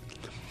writing it.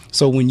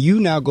 So when you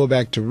now go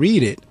back to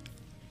read it,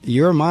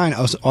 your mind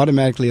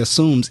automatically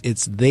assumes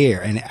it's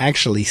there and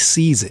actually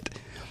sees it.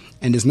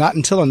 And it's not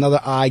until another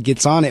eye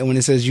gets on it when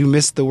it says you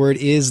missed the word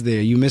is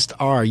there, you missed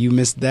are, you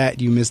missed that,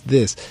 you missed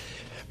this.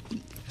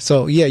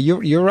 So, yeah,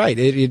 you're right.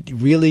 It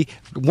really,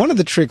 one of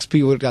the tricks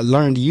people got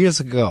learned years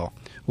ago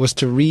was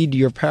to read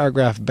your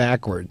paragraph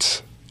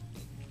backwards.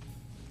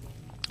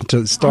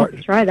 To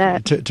start, try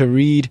that. To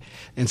read,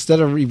 instead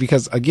of read,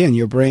 because, again,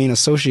 your brain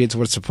associates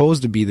what's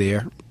supposed to be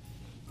there.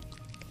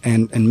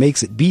 and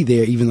makes it be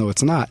there even though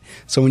it's not.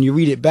 So when you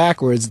read it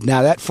backwards,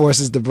 now that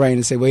forces the brain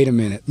to say, wait a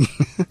minute.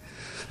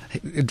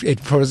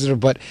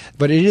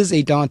 But it is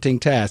a daunting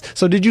task.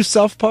 So did you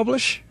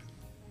self-publish?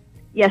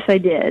 Yes, I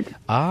did.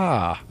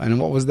 And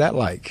what was that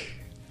like?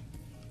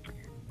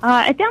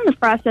 I found the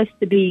process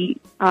to be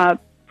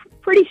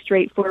pretty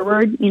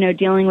straightforward,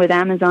 dealing with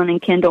Amazon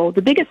and Kindle.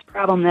 The biggest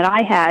problem that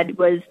I had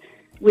was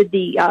with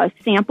the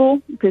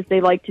sample, because they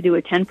like to do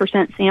a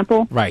 10%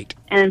 sample. Right.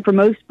 And for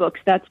most books,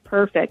 that's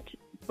perfect.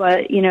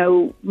 But,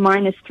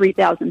 mine is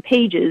 3,000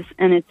 pages,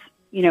 and it's,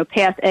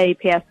 path A,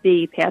 path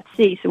B, path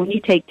C. So when you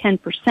take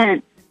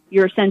 10%,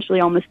 you're essentially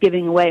almost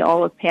giving away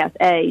all of path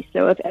A.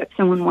 So if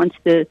someone wants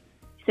to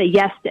say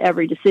yes to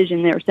every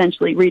decision, they're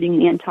essentially reading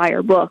the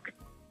entire book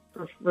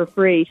for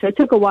free. So it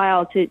took a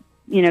while to,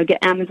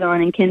 get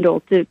Amazon and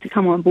Kindle to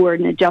come on board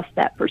and adjust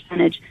that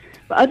percentage.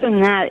 But other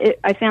than that,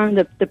 I found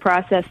the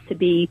process to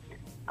be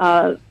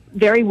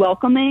very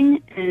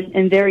welcoming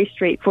and very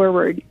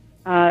straightforward.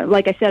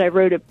 Like I said, I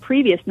wrote a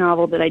previous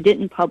novel that I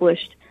didn't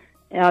publish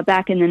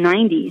back in the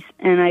 90s,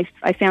 and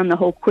I found the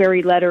whole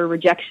query letter,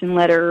 rejection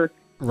letter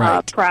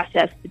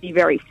process to be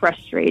very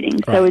frustrating.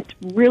 Right. So it's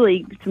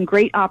really some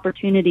great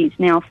opportunities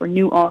now for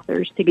new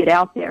authors to get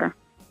out there.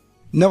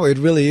 No, it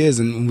really is.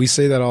 And we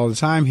say that all the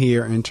time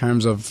here in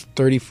terms of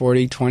 30,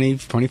 40, 20,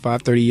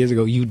 25, 30 years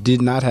ago, you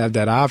did not have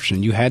that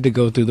option. You had to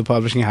go through the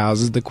publishing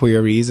houses, the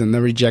queries and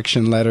the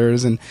rejection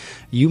letters, and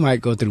you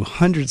might go through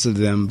hundreds of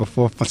them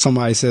before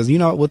somebody says,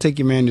 we'll take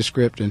your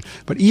manuscript.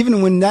 But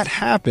even when that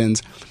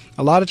happens,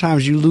 a lot of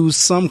times you lose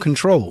some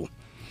control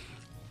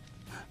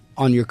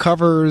on your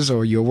covers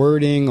or your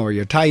wording or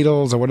your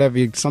titles or whatever.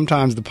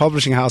 Sometimes the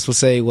publishing house will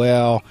say,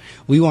 well,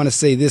 we want to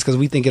say this because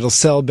we think it'll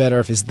sell better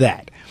if it's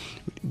that.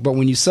 But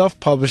when you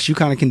self-publish, you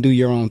kind of can do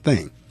your own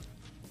thing.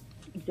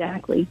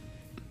 Exactly.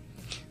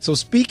 So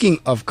speaking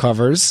of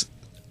covers,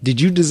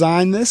 did you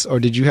design this, or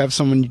did you have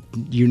someone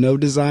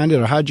designed it,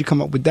 or how did you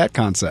come up with that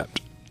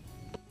concept?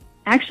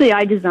 Actually,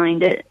 I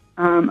designed it.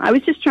 I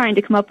was just trying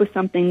to come up with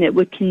something that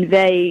would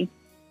convey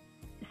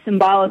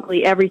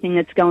symbolically everything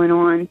that's going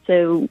on.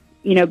 So,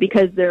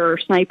 because there are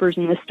snipers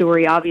in this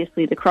story,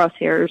 obviously the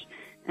crosshairs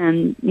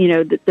and,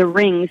 the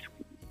rings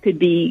could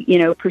be,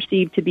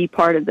 perceived to be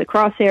part of the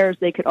crosshairs.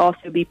 They could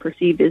also be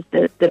perceived as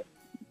the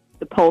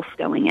pulse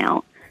going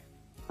out.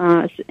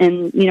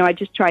 And, I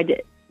just tried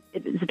to,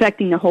 it was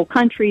affecting the whole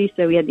country,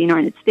 so we had the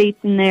United States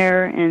in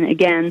there. And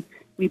again,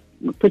 we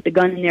put the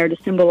gun in there to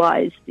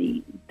symbolize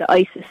the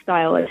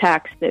ISIS-style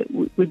attacks that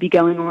would be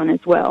going on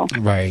as well.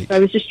 Right. So I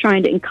was just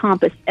trying to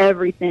encompass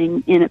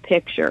everything in a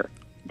picture.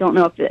 Don't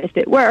know if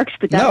it works,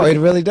 but no, it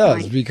really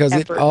does, because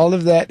all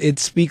of that, it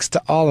speaks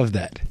to all of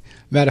that.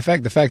 Matter of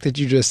fact, the fact that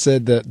you just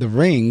said the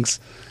rings,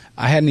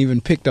 I hadn't even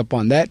picked up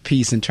on that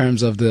piece in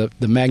terms of the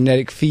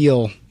magnetic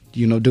field,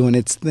 doing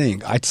its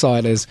thing. I saw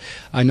it as,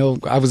 I know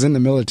I was in the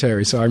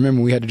military, so I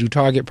remember we had to do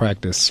target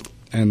practice,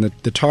 and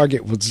the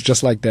target was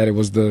just like that. It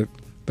was the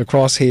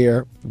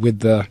crosshair with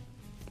the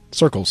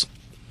circles.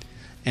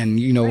 And,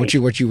 right.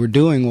 what you were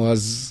doing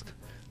was,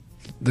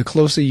 the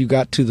closer you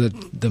got to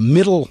the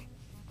middle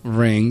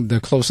ring,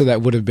 the closer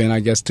that would have been, I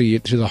guess, to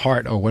the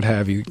heart or what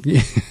have you.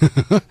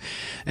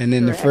 And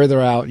then Correct. The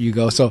further out you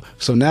go. So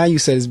now you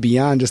said it's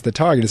beyond just the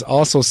target. It's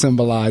also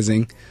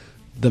symbolizing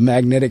the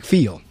magnetic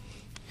field.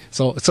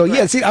 So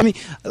yeah, see, I mean,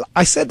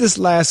 I said this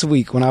last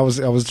week when I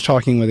was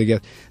talking with a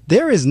guest.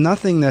 There is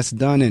nothing that's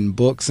done in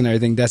books and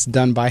everything that's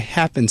done by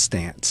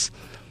happenstance.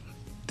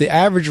 The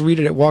average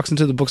reader that walks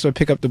into the bookstore,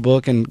 pick up the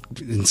book and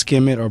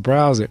skim it or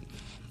browse it,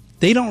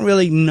 they don't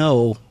really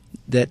know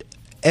that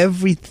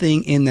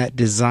everything in that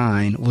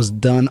design was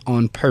done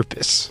on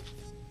purpose.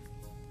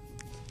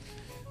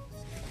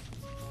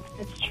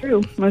 It's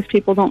true. Most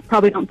people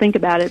probably don't think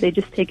about it. They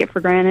just take it for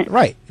granted.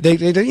 Right. They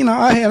hey,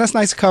 that's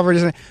nice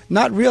cover.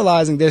 Not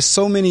realizing there's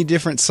so many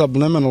different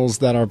subliminals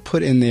that are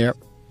put in there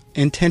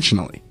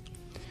intentionally.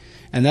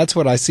 And that's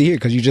what I see here,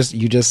 because you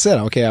just said,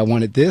 okay, I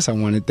wanted this, I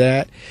wanted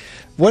that.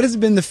 What has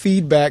been the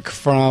feedback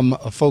from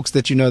folks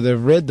that that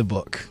have read the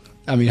book?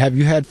 I mean, have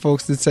you had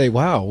folks that say,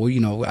 wow,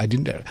 well, I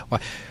didn't...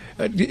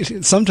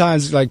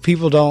 Sometimes, like,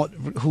 people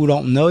who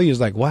don't know you is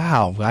like,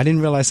 wow, I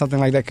didn't realize something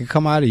like that could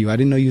come out of you. I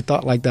didn't know you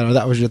thought like that, or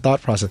that was your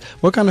thought process.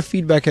 What kind of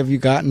feedback have you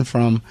gotten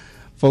from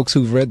folks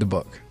who've read the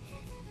book?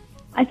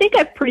 I think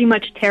I've pretty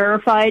much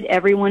terrified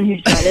everyone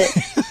who's read it.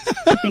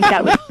 I think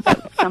that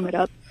would sum it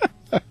up.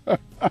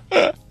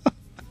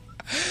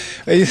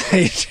 You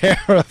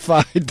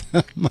terrified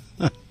them.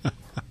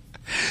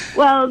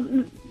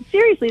 Well,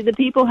 seriously, the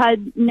people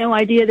had no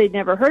idea. They'd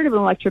never heard of an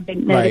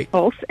electromagnetic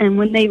pulse, and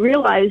when they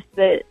realized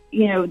that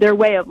their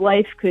way of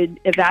life could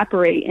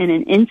evaporate in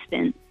an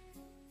instant,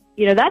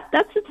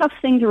 that's a tough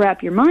thing to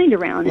wrap your mind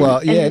around.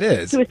 Well, yeah, it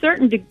is. To a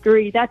certain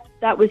degree,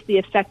 that was the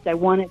effect I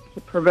wanted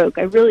to provoke.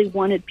 I really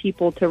wanted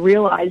people to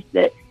realize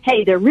that,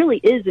 hey, there really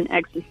is an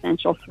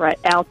existential threat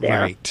out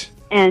there, right,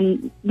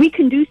 and we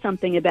can do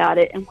something about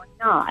it, and we're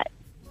not.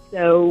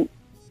 So,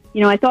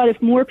 I thought if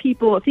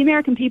the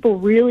American people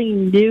really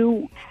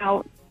knew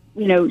how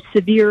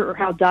severe or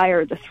how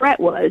dire the threat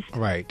was.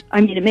 Right.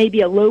 I mean, it may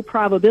be a low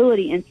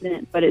probability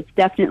incident, but it's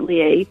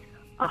definitely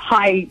a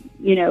high,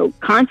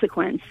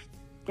 consequence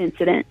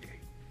incident.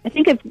 I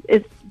think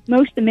if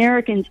most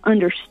Americans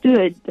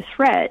understood the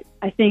threat,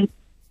 I think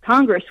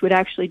Congress would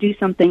actually do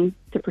something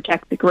to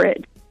protect the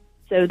grid.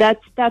 So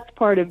that's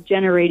part of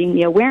generating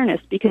the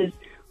awareness, because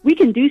we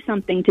can do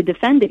something to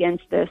defend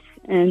against this.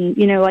 And,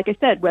 like I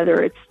said,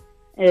 whether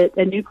it's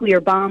a nuclear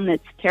bomb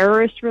that's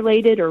terrorist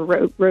related or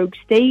rogue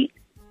state,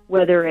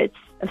 whether it's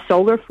a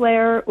solar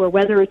flare, or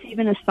whether it's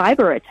even a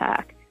cyber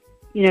attack,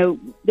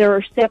 there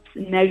are steps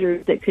and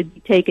measures that could be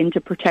taken to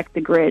protect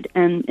the grid,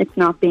 and it's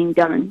not being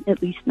done,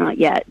 at least not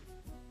yet.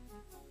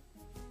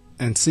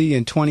 And see,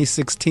 in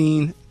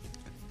 2016,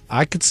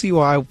 I could see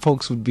why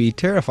folks would be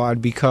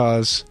terrified,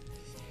 because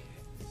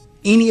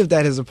any of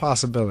that is a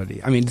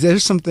possibility. I mean,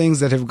 there's some things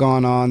that have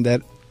gone on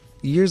that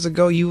years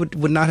ago you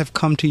would not have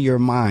come to your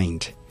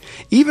mind.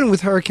 Even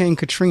with Hurricane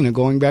Katrina,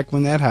 going back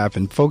when that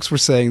happened, folks were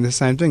saying the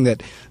same thing,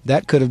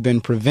 that could have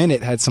been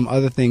prevented had some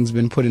other things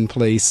been put in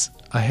place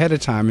ahead of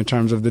time in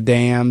terms of the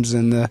dams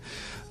and the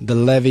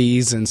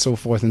levees and so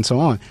forth and so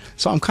on.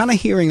 So I'm kind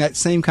of hearing that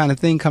same kind of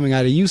thing coming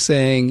out of you,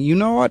 saying, you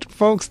know what,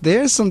 folks,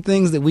 there's some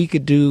things that we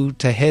could do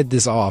to head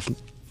this off.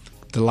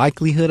 The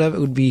likelihood of it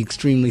would be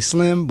extremely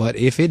slim, but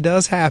if it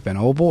does happen,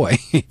 oh boy.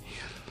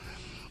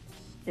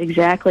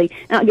 Exactly.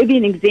 And I'll give you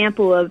an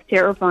example of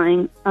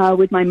terrifying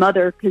with my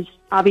mother, because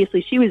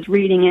obviously she was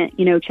reading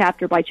it,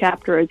 chapter by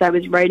chapter as I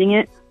was writing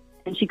it.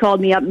 And she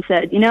called me up and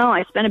said,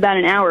 I spent about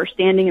an hour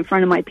standing in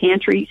front of my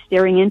pantry,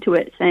 staring into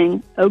it,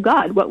 saying, oh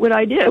God, what would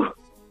I do?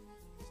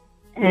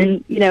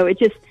 And,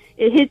 it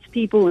hits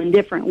people in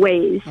different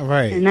ways. All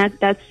right. And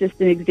that's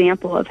just an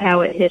example of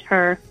how it hit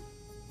her.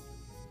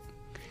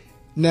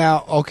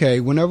 Now, okay,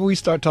 whenever we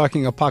start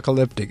talking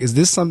apocalyptic, is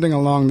this something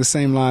along the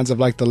same lines of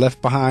like the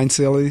Left Behind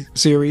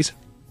series?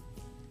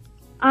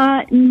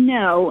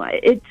 No,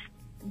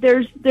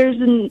 there's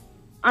an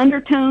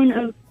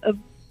undertone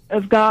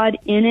of God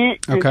in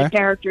it. Okay. The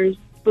characters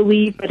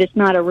believe, but it's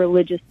not a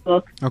religious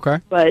book. Okay.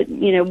 But,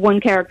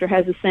 one character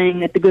has a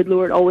saying that the good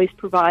Lord always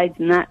provides,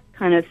 and that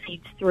kind of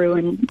feeds through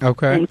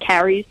and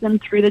carries them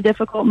through the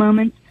difficult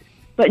moments.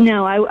 But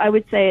no, I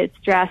would say it's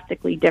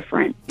drastically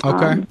different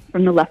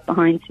from the Left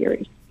Behind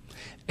series.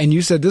 And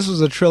you said this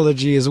was a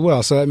trilogy as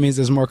well, so that means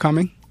there's more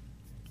coming?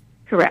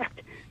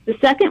 Correct. The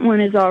second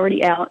one is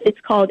already out. It's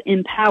called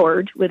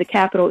Empowered, with a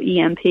capital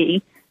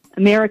EMP,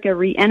 America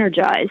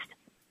Re-Energized.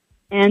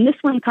 And this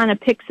one kind of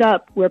picks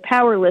up where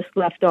Powerless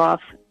left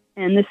off,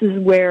 and this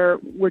is where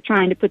we're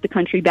trying to put the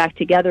country back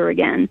together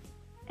again.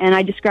 And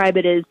I describe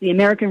it as the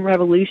American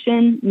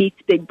Revolution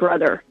meets Big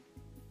Brother.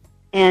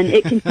 And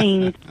it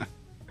contains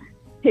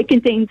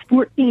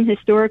 14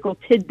 historical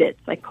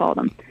tidbits, I call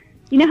them.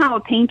 You know how a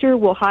painter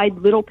will hide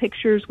little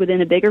pictures within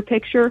a bigger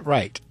picture?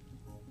 Right.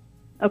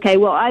 Okay,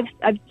 well, I've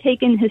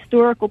taken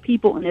historical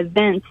people and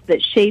events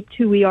that shaped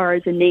who we are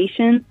as a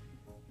nation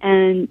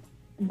and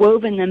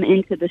woven them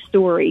into the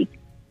story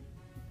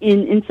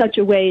in such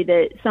a way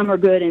that some are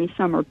good and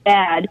some are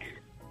bad,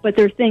 but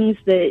they're things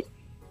that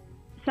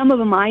some of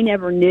them I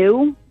never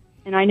knew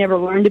and I never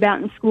learned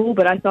about in school,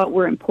 but I thought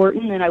were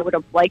important and I would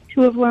have liked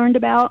to have learned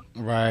about.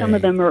 Right. Some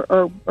of them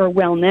are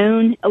well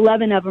known.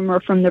 11 of them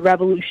are from the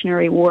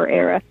Revolutionary War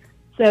era.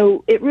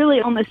 So it really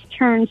almost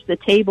turns the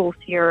tables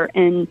here,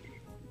 and,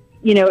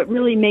 it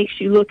really makes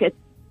you look at,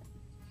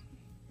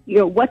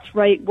 what's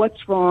right,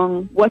 what's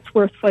wrong, what's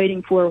worth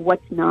fighting for,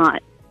 what's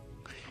not.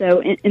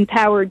 So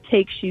Empowered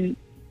takes you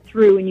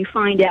through and you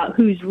find out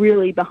who's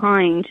really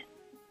behind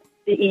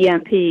the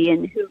EMP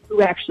and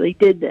who actually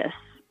did this.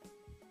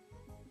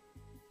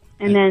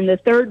 And then the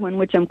third one,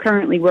 which I'm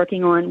currently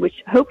working on, which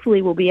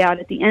hopefully will be out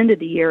at the end of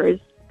the year, is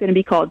going to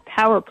be called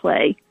Power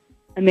Play,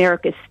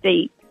 America's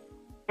State.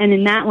 And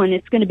in that one,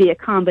 it's going to be a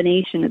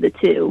combination of the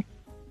two.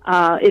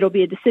 It'll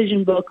be a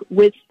decision book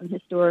with some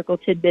historical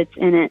tidbits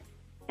in it,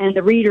 and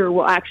the reader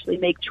will actually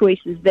make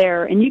choices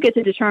there, and you get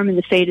to determine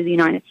the fate of the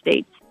United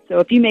States. So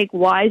if you make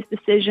wise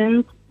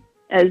decisions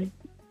as,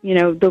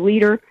 the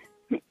leader,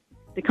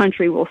 the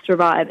country will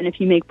survive. And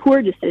if you make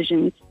poor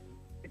decisions,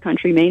 the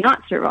country may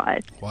not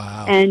survive.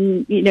 Wow.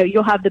 And,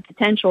 you'll have the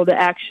potential to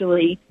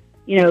actually,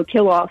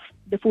 kill off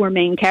the four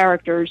main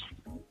characters,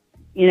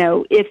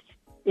 if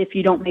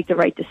you don't make the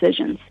right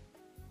decisions.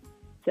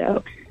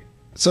 So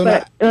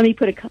but let me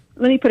put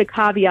a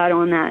caveat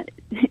on that.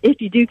 If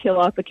you do kill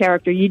off a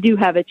character, you do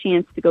have a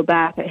chance to go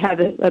back. I have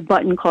a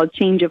button called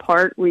Change of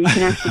Heart where you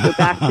can actually go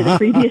back to the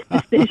previous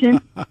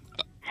decision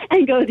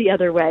and go the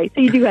other way.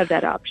 So you do have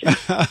that option.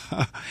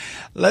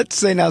 Let's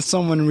say now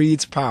someone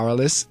reads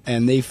Powerless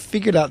and they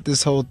figured out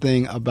this whole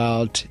thing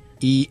about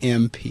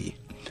EMP.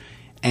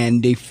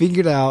 And they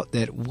figured out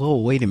that, whoa,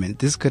 wait a minute,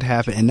 this could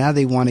happen. And now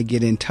they want to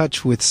get in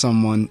touch with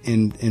someone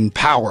in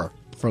power,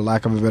 for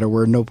lack of a better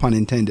word, no pun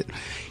intended.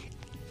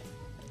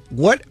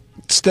 What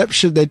steps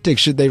should they take?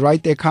 Should they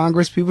write their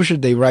Congress people?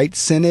 Should they write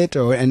Senate?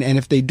 And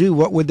if they do,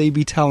 what would they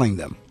be telling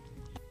them?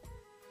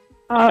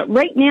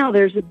 Right now,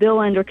 there's a bill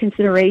under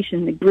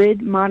consideration, the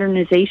Grid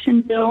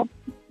Modernization Bill.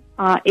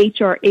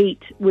 H.R.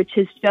 8, which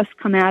has just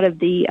come out of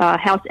the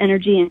House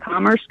Energy and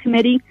Commerce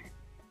Committee.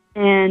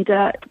 And,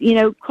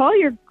 call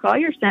your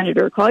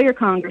senator, call your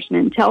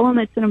congressman, tell them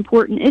it's an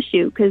important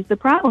issue, because the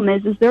problem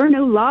is there are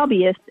no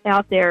lobbyists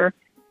out there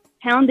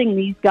hounding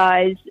these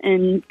guys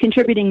and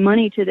contributing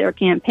money to their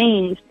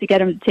campaigns to get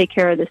them to take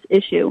care of this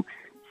issue.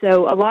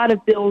 So a lot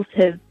of bills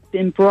have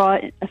been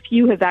brought. A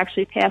few have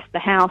actually passed the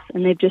House,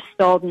 and they've just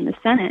stalled in the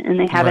Senate, and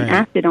they haven't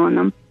acted on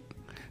them.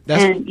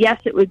 And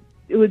yes, it would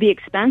be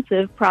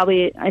expensive.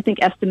 Probably, I think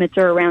estimates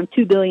are around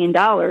 $2 billion.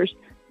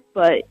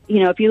 But,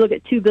 if you look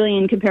at $2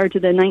 billion compared to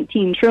the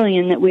 $19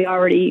 trillion that we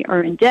already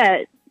are in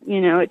debt,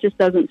 it just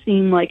doesn't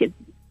seem like it's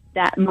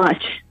that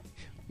much.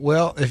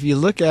 Well, if you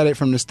look at it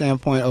from the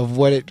standpoint of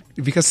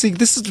because see,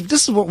 this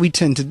is what we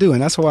tend to do,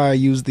 and that's why I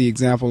use the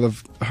example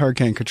of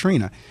Hurricane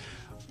Katrina.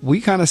 We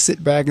kind of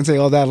sit back and say,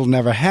 "Oh, that'll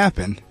never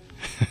happen,"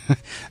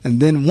 and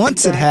then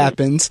once it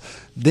happens,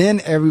 then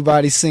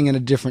everybody's singing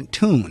a different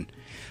tune.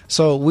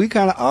 So we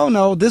kind of, "Oh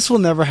no, this will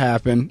never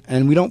happen,"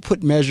 and we don't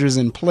put measures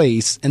in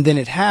place, and then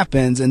it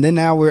happens, and then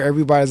now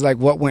everybody's like,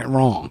 "What went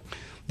wrong?"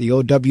 The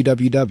old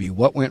WWW,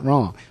 what went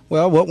wrong?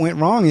 Well, what went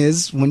wrong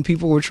is when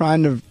people were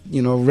trying to,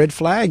 red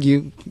flag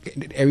you,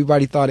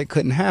 everybody thought it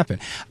couldn't happen.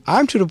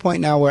 I'm to the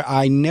point now where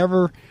I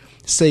never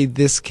say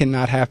this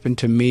cannot happen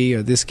to me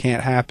or this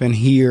can't happen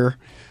here,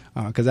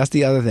 because that's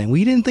the other thing.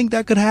 We didn't think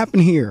that could happen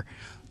here.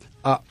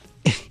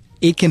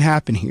 It can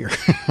happen here.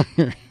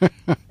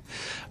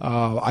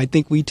 I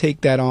think we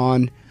take that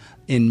on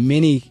in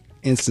many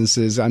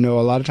instances. I know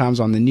a lot of times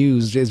on the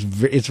news,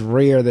 it's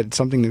rare that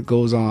something that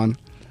goes on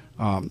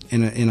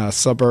in a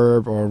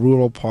suburb or a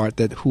rural part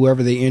that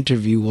whoever they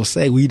interview will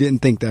say, we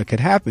didn't think that could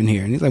happen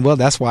here. And he's like, well,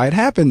 that's why it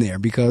happened there,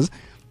 because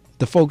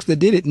the folks that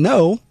did it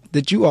know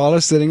that you all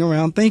are sitting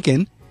around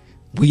thinking,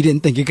 we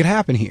didn't think it could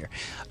happen here.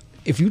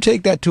 If you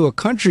take that to a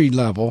country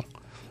level,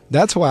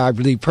 that's why I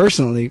believe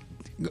personally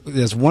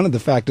that's one of the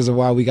factors of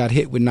why we got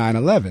hit with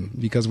 9/11,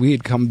 because we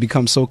had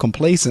become so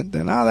complacent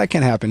that, that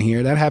can't happen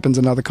here. That happens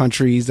in other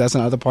countries. That's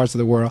in other parts of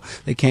the world.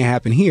 It can't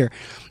happen here.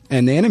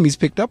 And the enemies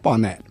picked up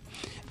on that.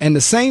 And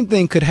the same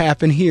thing could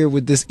happen here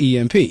with this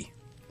EMP,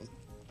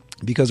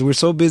 because we're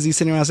so busy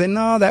sitting around saying,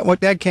 no,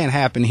 that can't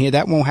happen here.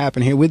 That won't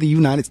happen here. We're the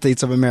United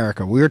States of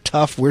America. We're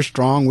tough. We're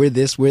strong. We're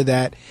this. We're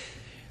that.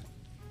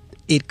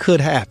 It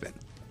could happen.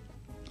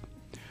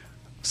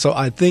 So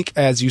I think,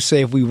 as you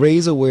say, if we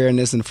raise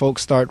awareness and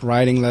folks start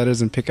writing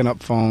letters and picking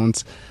up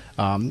phones,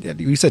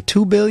 you said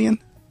 $2 billion?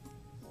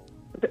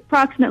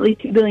 Approximately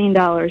 $2 billion,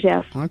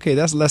 yes. Okay,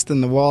 that's less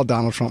than the wall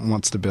Donald Trump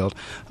wants to build.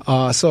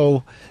 Yeah.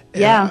 So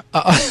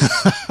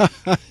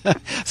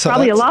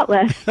probably a lot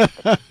less.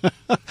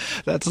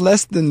 That's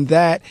less than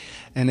that.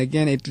 And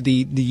again,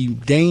 the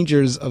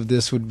dangers of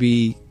this would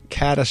be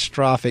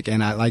catastrophic.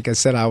 And like I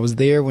said, I was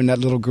there when that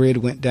little grid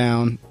went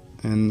down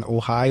in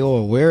Ohio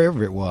or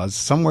wherever it was,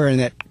 somewhere in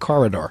that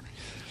corridor.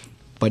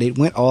 But it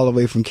went all the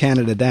way from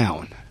Canada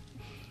down.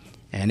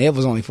 And it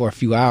was only for a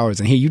few hours.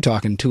 And here you're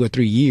talking 2 or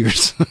 3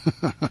 years.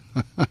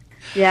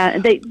 Yeah,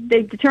 they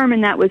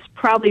determined that was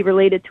probably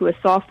related to a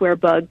software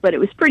bug. But it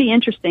was pretty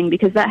interesting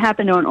because that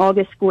happened on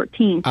August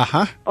 14th.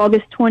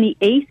 August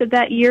 28th of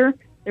that year,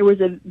 there was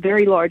a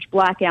very large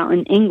blackout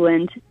in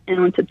England.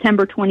 And on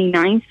September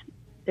 29th,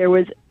 there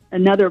was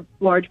another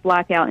large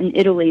blackout in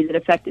Italy that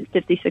affected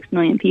 56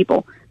 million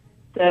people.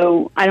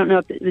 So I don't know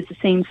if it was the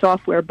same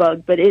software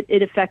bug, but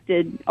it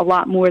affected a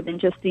lot more than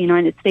just the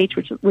United States,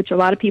 which a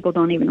lot of people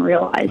don't even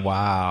realize.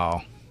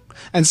 Wow.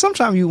 And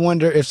sometimes you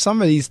wonder if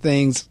some of these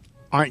things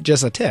aren't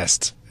just a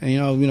test.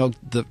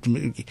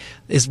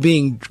 It's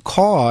being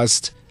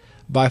caused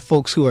by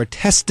folks who are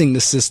testing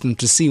the system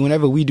to see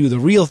whenever we do the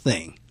real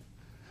thing,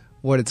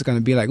 what it's going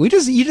to be like. You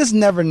just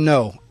never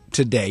know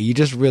today. You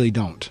just really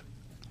don't.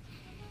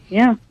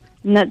 Yeah.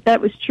 And that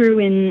was true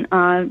in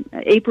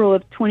April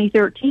of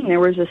 2013.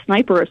 There was a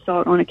sniper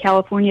assault on a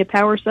California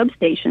power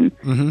substation,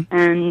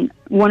 and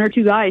 1 or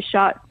 2 guys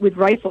shot with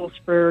rifles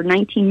for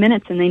 19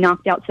 minutes, and they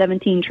knocked out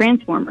 17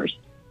 transformers.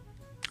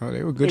 Oh,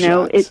 they were good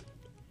shots.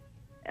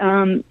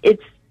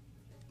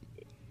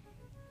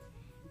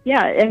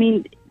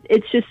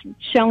 It's just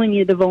showing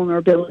you the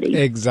vulnerability.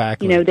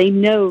 Exactly. They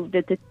know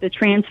that the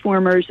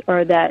transformers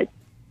are that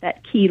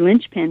key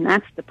linchpin.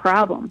 That's the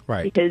problem,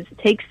 right? Because it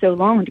takes so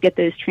long to get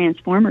those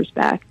transformers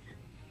back.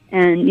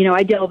 And,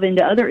 I delve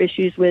into other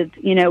issues with,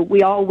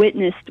 we all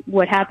witnessed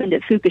what happened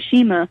at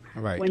Fukushima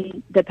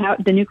when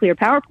the nuclear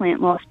power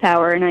plant lost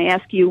power. And I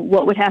ask you,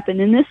 what would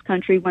happen in this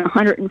country when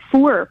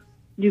 104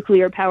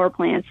 nuclear power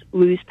plants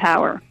lose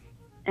power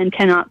and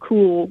cannot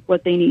cool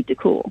what they need to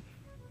cool?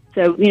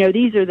 So,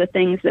 these are the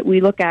things that we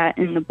look at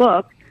in the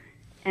book.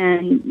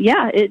 And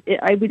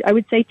I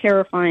would say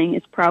terrifying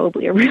is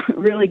probably a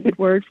really good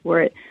word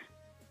for it.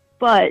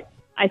 But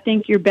I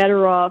think you're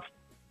better off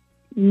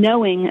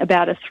knowing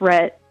about a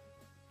threat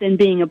than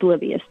being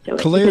oblivious to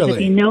it. Clearly. Because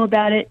if you know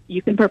about it,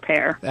 you can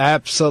prepare.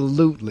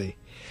 Absolutely.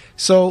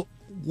 So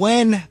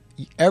when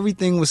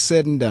everything was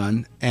said and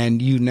done,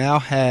 and you now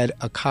had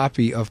a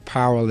copy of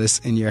Powerless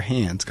in your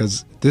hands,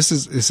 because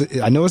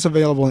I know it's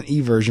available in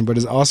e-version, but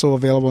it's also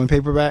available in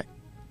paperback?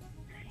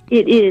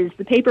 It is.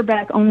 The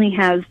paperback only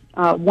has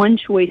one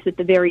choice at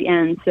the very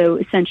end, so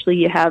essentially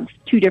you have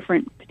two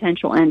different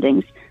potential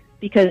endings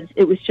because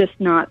it was just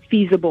not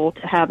feasible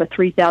to have a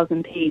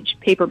 3,000-page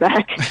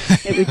paperback.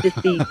 It would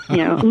just be,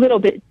 a little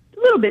bit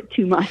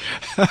too much.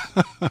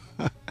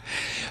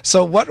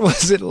 So what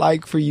was it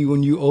like for you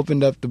when you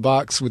opened up the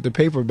box with the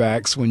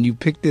paperbacks, when you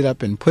picked it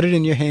up and put it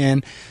in your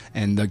hand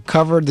and the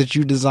cover that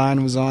you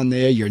designed was on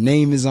there, your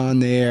name is on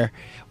there?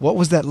 What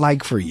was that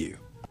like for you?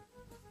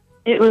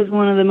 It was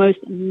one of the most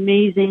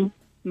amazing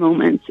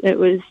moments. It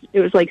was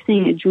like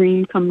seeing a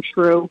dream come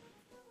true.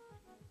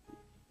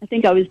 I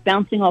think I was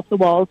bouncing off the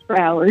walls for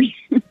hours.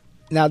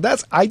 Now,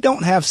 I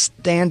don't have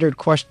standard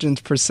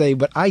questions per se,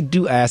 but I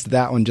do ask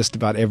that one just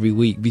about every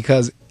week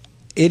because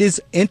it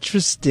is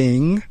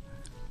interesting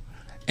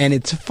and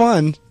it's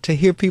fun to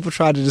hear people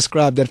try to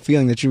describe that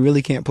feeling that you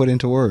really can't put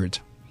into words.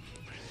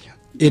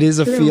 It is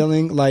a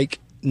feeling like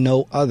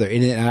no other.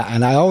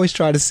 And I always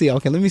try to see,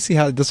 okay, let me see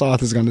how this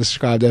author is going to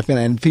describe that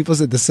feeling. And people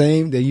said the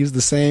same. They use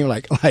the same,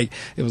 like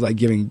it was like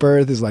giving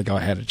birth. It's like, oh,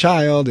 I had a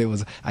child. It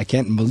was, I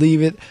can't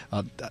believe it.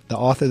 The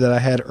author that I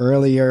had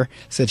earlier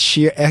said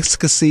sheer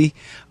ecstasy.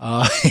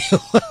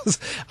 It was,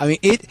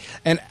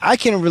 and I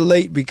can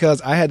relate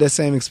because I had that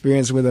same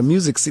experience with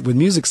music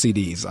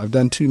CDs. I've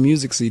done 2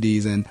 music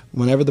CDs, and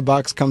whenever the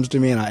box comes to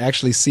me and I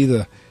actually see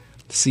the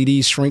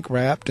CDs shrink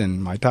wrapped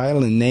and my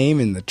title and name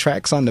and the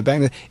tracks on the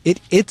back,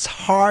 it's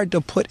hard to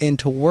put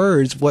into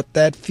words what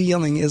that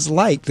feeling is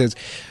like. There's,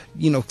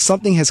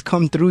 something has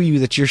come through you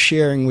that you're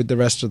sharing with the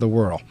rest of the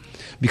world,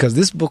 because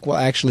this book will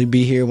actually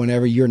be here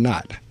whenever you're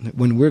not.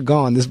 When we're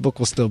gone, this book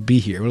will still be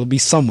here. It'll be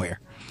somewhere,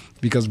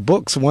 because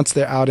books, once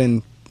they're out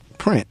in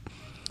print,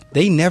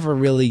 they never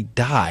really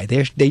die.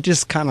 They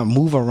just kind of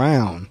move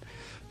around.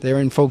 They're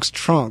in folks'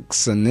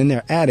 trunks and in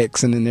their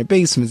attics and in their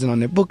basements and on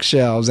their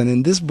bookshelves and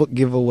in this book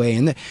giveaway,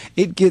 and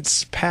it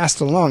gets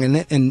passed along,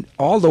 and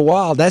all the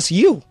while that's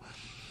you.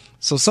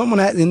 So someone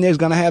in there is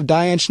going to have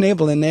Diane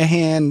Schnabel in their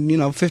hand,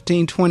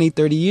 15, 20,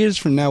 30 years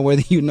from now,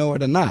 whether you know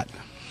it or not.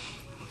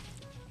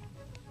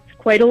 It's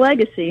quite a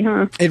legacy,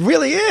 huh? It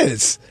really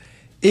is.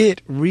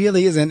 It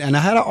really is. And I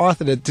had an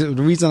author that, the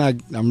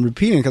reason I'm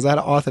repeating, because I had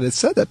an author that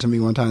said that to me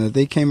one time, that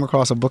they came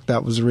across a book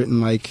that was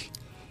written like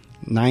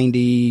 90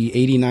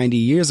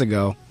 years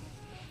ago,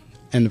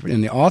 and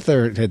the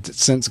author had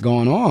since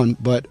gone on,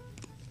 but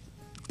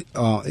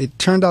it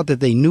turned out that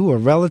they knew a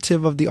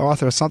relative of the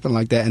author or something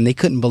like that, and they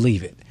couldn't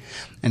believe it.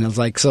 And it was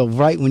like, so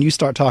right when you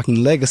start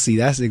talking legacy,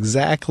 that's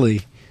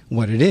exactly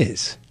what it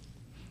is.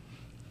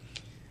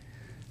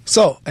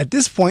 So at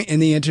this point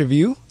in the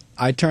interview,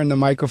 I turn the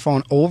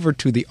microphone over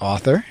to the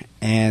author,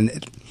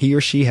 and he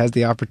or she has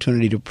the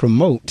opportunity to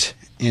promote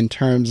in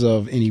terms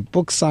of any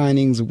book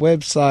signings,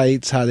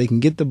 websites, how they can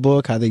get the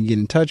book, how they can get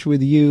in touch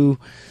with you.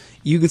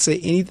 You could say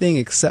anything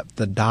except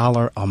the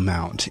dollar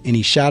amount.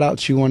 Any shout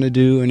outs you want to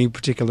do, any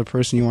particular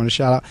person you want to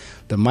shout out,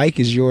 the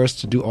mic is yours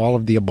to do all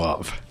of the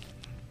above.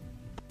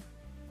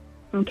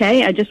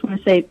 Okay, I just want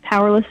to say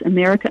Powerless,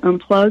 America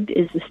Unplugged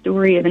is the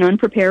story of an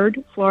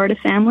unprepared Florida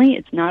family.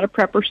 It's not a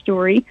prepper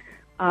story.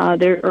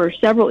 There are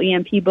several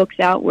EMP books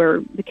out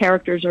where the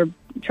characters are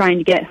trying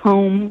to get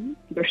home.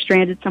 They're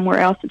stranded somewhere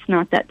else. It's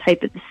not that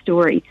type of the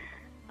story.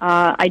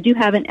 I do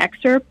have an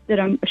excerpt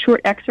a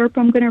short excerpt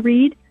I'm going to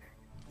read.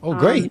 Oh,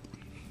 great.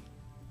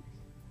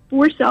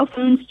 4 cell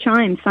phones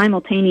chimed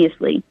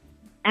simultaneously.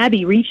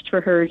 Abby reached for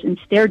hers and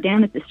stared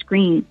down at the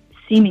screen,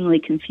 seemingly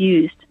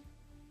confused.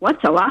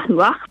 What's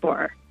Allahu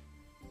Akbar?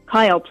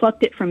 Kyle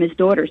plucked it from his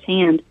daughter's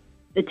hand.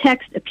 The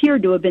text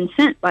appeared to have been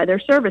sent by their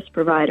service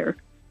provider.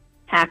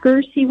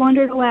 Hackers, he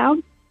wondered aloud.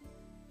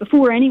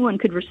 Before anyone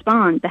could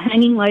respond, the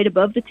hanging light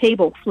above the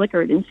table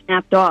flickered and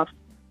snapped off.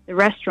 The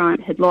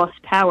restaurant had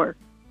lost power.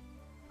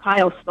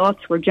 Kyle's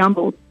thoughts were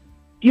jumbled.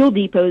 Fuel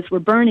depots were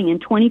burning in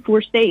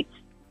 24 states.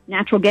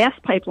 Natural gas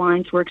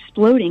pipelines were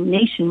exploding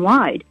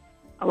nationwide.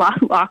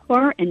 Allahu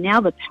Akbar, and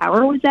now the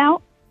power was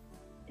out?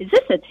 Is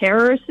this a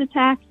terrorist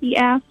attack? He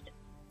asked.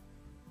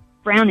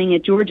 Frowning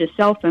at George's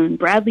cell phone,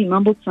 Bradley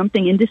mumbled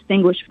something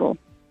indistinguishable.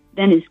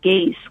 Then his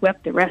gaze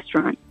swept the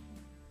restaurant.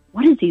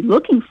 What is he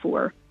looking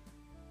for?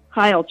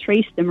 Kyle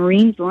traced the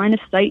Marine's line of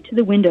sight to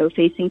the window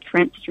facing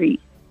Trent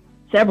Street.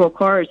 Several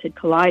cars had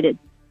collided.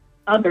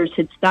 Others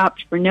had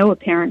stopped for no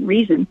apparent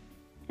reason,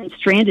 and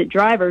stranded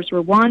drivers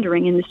were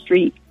wandering in the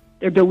street,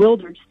 their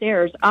bewildered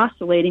stares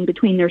oscillating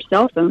between their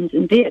cell phones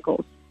and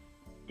vehicles.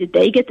 Did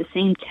they get the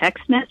same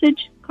text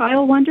message?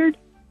 Kyle wondered.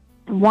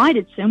 And why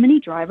did so many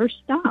drivers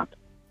stop?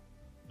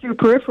 Through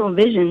peripheral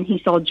vision,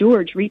 he saw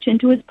George reach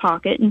into his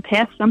pocket and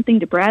pass something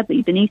to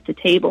Bradley beneath the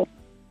table.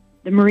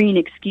 The Marine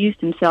excused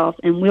himself,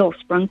 and Will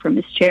sprung from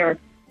his chair.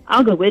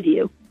 I'll go with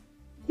you.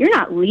 You're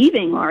not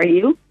leaving, are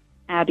you?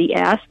 Abby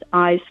asked,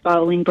 eyes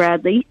following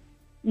Bradley.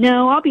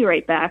 No, I'll be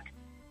right back.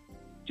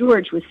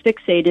 George was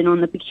fixated on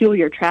the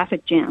peculiar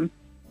traffic jam.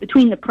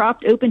 Between the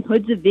propped open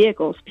hoods of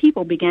vehicles,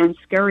 people began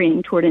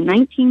scurrying toward a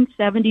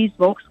 1970s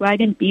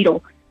Volkswagen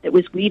Beetle that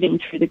was weaving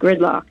through the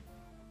gridlock.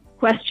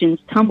 Questions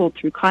tumbled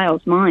through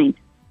Kyle's mind.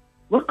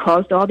 What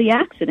caused all the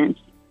accidents?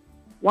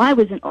 Why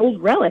was an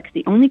old relic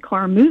the only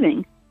car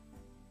moving?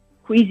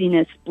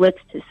 Queasiness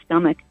blitzed his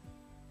stomach.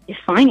 If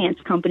finance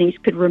companies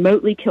could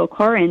remotely kill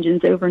car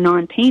engines over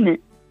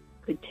non-payment,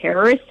 could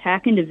terrorists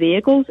hack into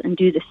vehicles and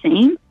do the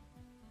same?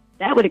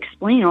 That would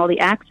explain all the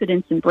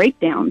accidents and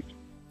breakdowns.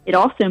 It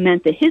also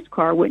meant that his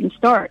car wouldn't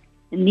start,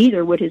 and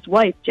neither would his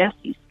wife,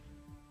 Jessie's.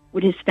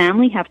 Would his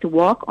family have to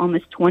walk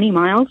almost 20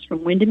 miles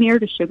from Windermere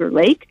to Sugar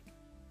Lake?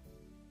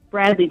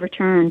 Bradley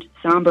returned,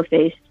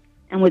 somber-faced,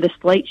 and with a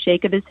slight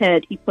shake of his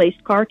head, he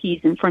placed car keys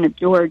in front of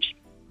George.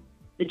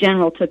 The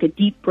general took a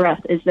deep breath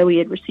as though he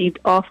had received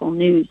awful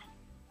news.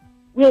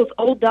 "Will's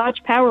old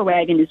Dodge Power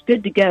Wagon is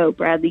good to go,"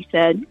 Bradley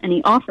said, and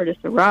he offered us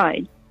a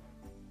ride.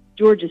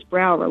 George's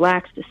brow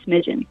relaxed a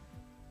smidgen.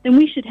 "Then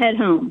we should head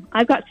home.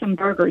 I've got some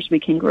burgers we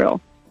can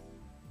grill."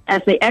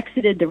 As they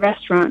exited the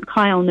restaurant,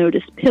 Kyle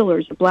noticed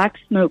pillars of black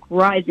smoke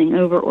rising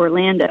over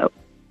Orlando.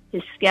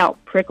 His scalp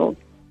prickled.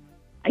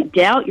 "I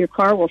doubt your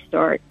car will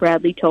start,"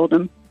 Bradley told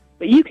him,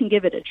 "but you can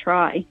give it a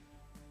try."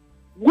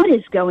 "What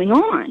is going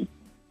on?"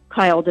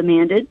 Kyle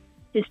demanded,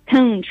 his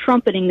tone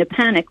trumpeting the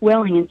panic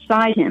welling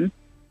inside him.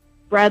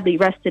 Bradley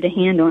rested a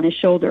hand on his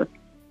shoulder.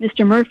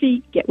 "Mr.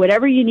 Murphy, get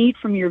whatever you need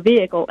from your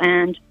vehicle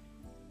and—"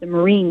 The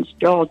Marine's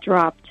jaw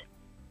dropped.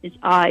 His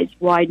eyes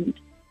widened.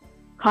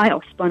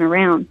 Kyle spun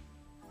around.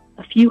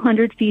 A few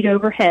hundred feet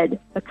overhead,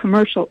 a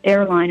commercial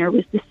airliner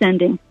was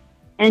descending,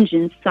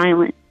 engines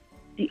silent.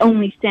 The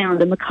only sound,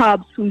 a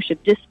macabre swoosh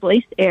of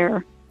displaced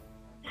air.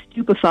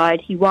 Stupefied,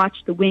 he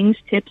watched the wings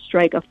tip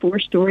strike a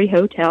 4-story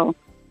hotel.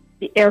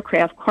 The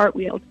aircraft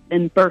cartwheeled,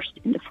 then burst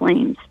into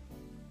flames.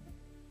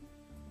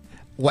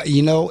 Well,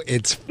 you know,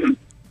 it's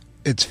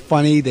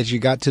funny that you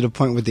got to the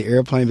point with the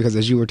airplane, because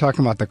as you were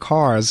talking about the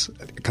cars,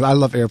 because I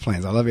love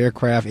airplanes, I love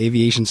aircraft,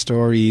 aviation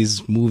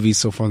stories, movies,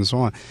 so forth and so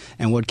on.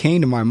 And what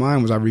came to my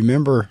mind was I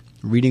remember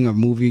reading a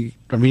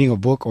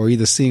book, or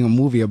either seeing a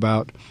movie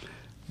about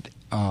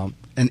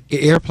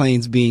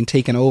airplanes being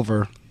taken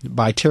over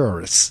by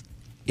terrorists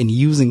and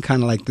using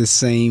kind of like this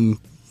same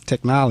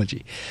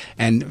technology.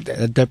 And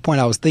at that point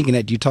I was thinking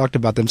that you talked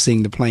about them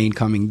seeing the plane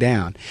coming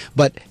down.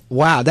 But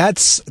wow,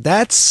 that's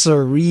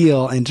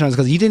surreal in terms,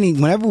 because you didn't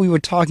even, whenever we were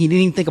talking, you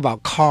didn't even think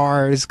about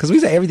cars, because we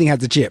said everything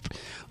has a chip.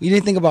 We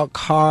didn't think about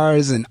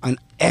cars, and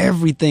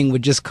everything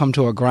would just come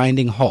to a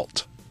grinding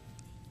halt.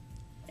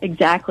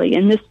 Exactly.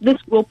 And this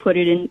will put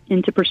it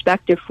into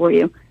perspective for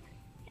you.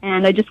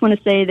 And I just want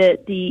to say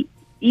that the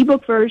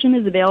ebook version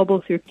is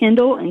available through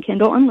Kindle and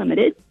Kindle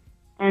Unlimited.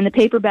 And the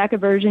paperback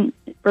version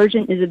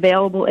is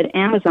available at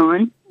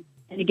Amazon.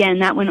 And again,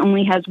 that one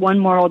only has one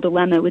moral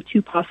dilemma with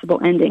 2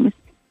 possible endings.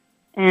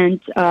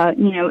 And,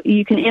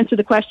 you can answer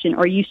the question,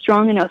 are you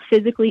strong enough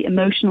physically,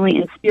 emotionally,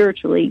 and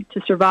spiritually to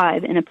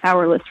survive in a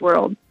powerless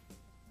world?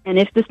 And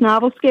if this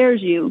novel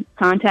scares you,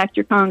 contact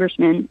your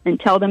congressman and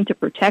tell them to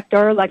protect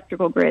our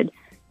electrical grid,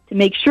 to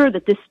make sure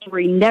that this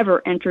story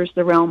never enters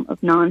the realm of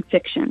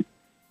nonfiction.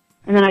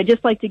 And then I'd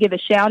just like to give a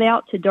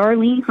shout-out to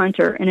Darlene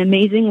Hunter, an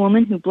amazing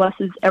woman who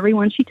blesses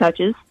everyone she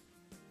touches.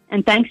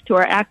 And thanks to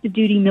our active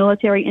duty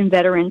military and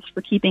veterans for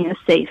keeping us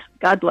safe.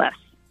 God bless.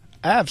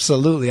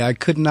 Absolutely. I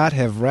could not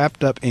have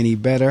wrapped up any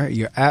better.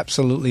 You're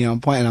absolutely on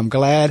point. And I'm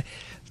glad,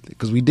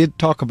 because we did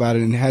talk about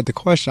it and had the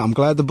question, I'm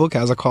glad the book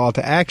has a call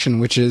to action,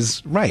 which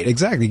is right.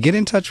 Exactly. Get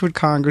in touch with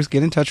Congress.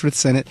 Get in touch with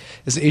Senate.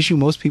 It's an issue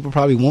most people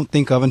probably won't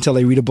think of until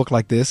they read a book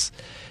like this.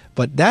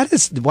 But that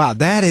is, wow,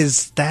 that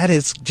is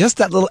just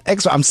that little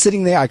extra. I'm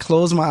sitting there, I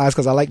close my eyes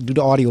because I like to do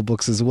the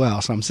audiobooks as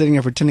well. So I'm sitting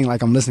there pretending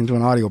like I'm listening to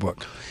an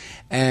audiobook.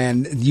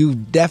 And you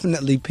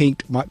definitely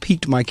piqued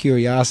my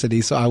curiosity,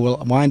 so I will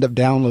wind up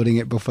downloading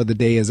it before the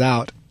day is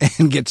out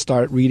and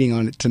start reading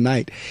on it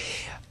tonight.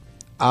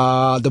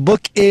 The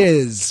book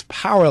is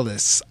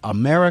Powerless,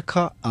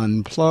 America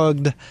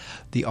Unplugged.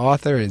 The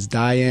author is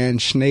Diane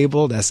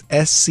Schnabel. That's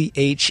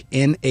Schnabel.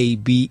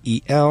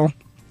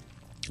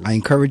 I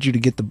encourage you to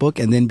get the book,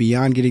 and then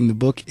beyond getting the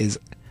book is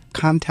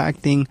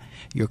contacting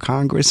your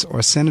Congress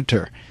or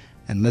senator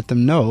and let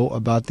them know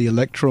about the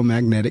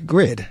electromagnetic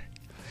grid.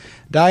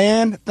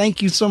 Diane,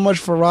 thank you so much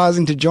for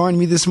rising to join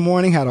me this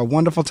morning. Had a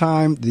wonderful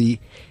time.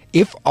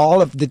 If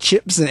all of the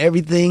chips and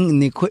everything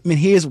and the equipment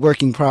here is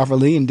working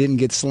properly and didn't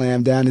get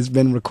slammed down, it's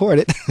been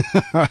recorded.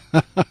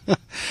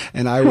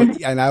 and I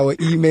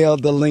will email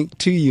the link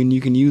to you, and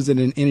you can use it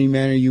in any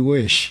manner you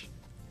wish.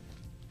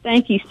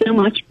 Thank you so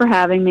much for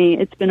having me.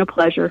 It's been a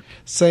pleasure.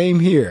 Same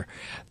here.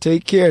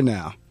 Take care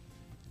now.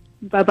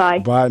 Bye-bye.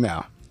 Bye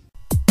now.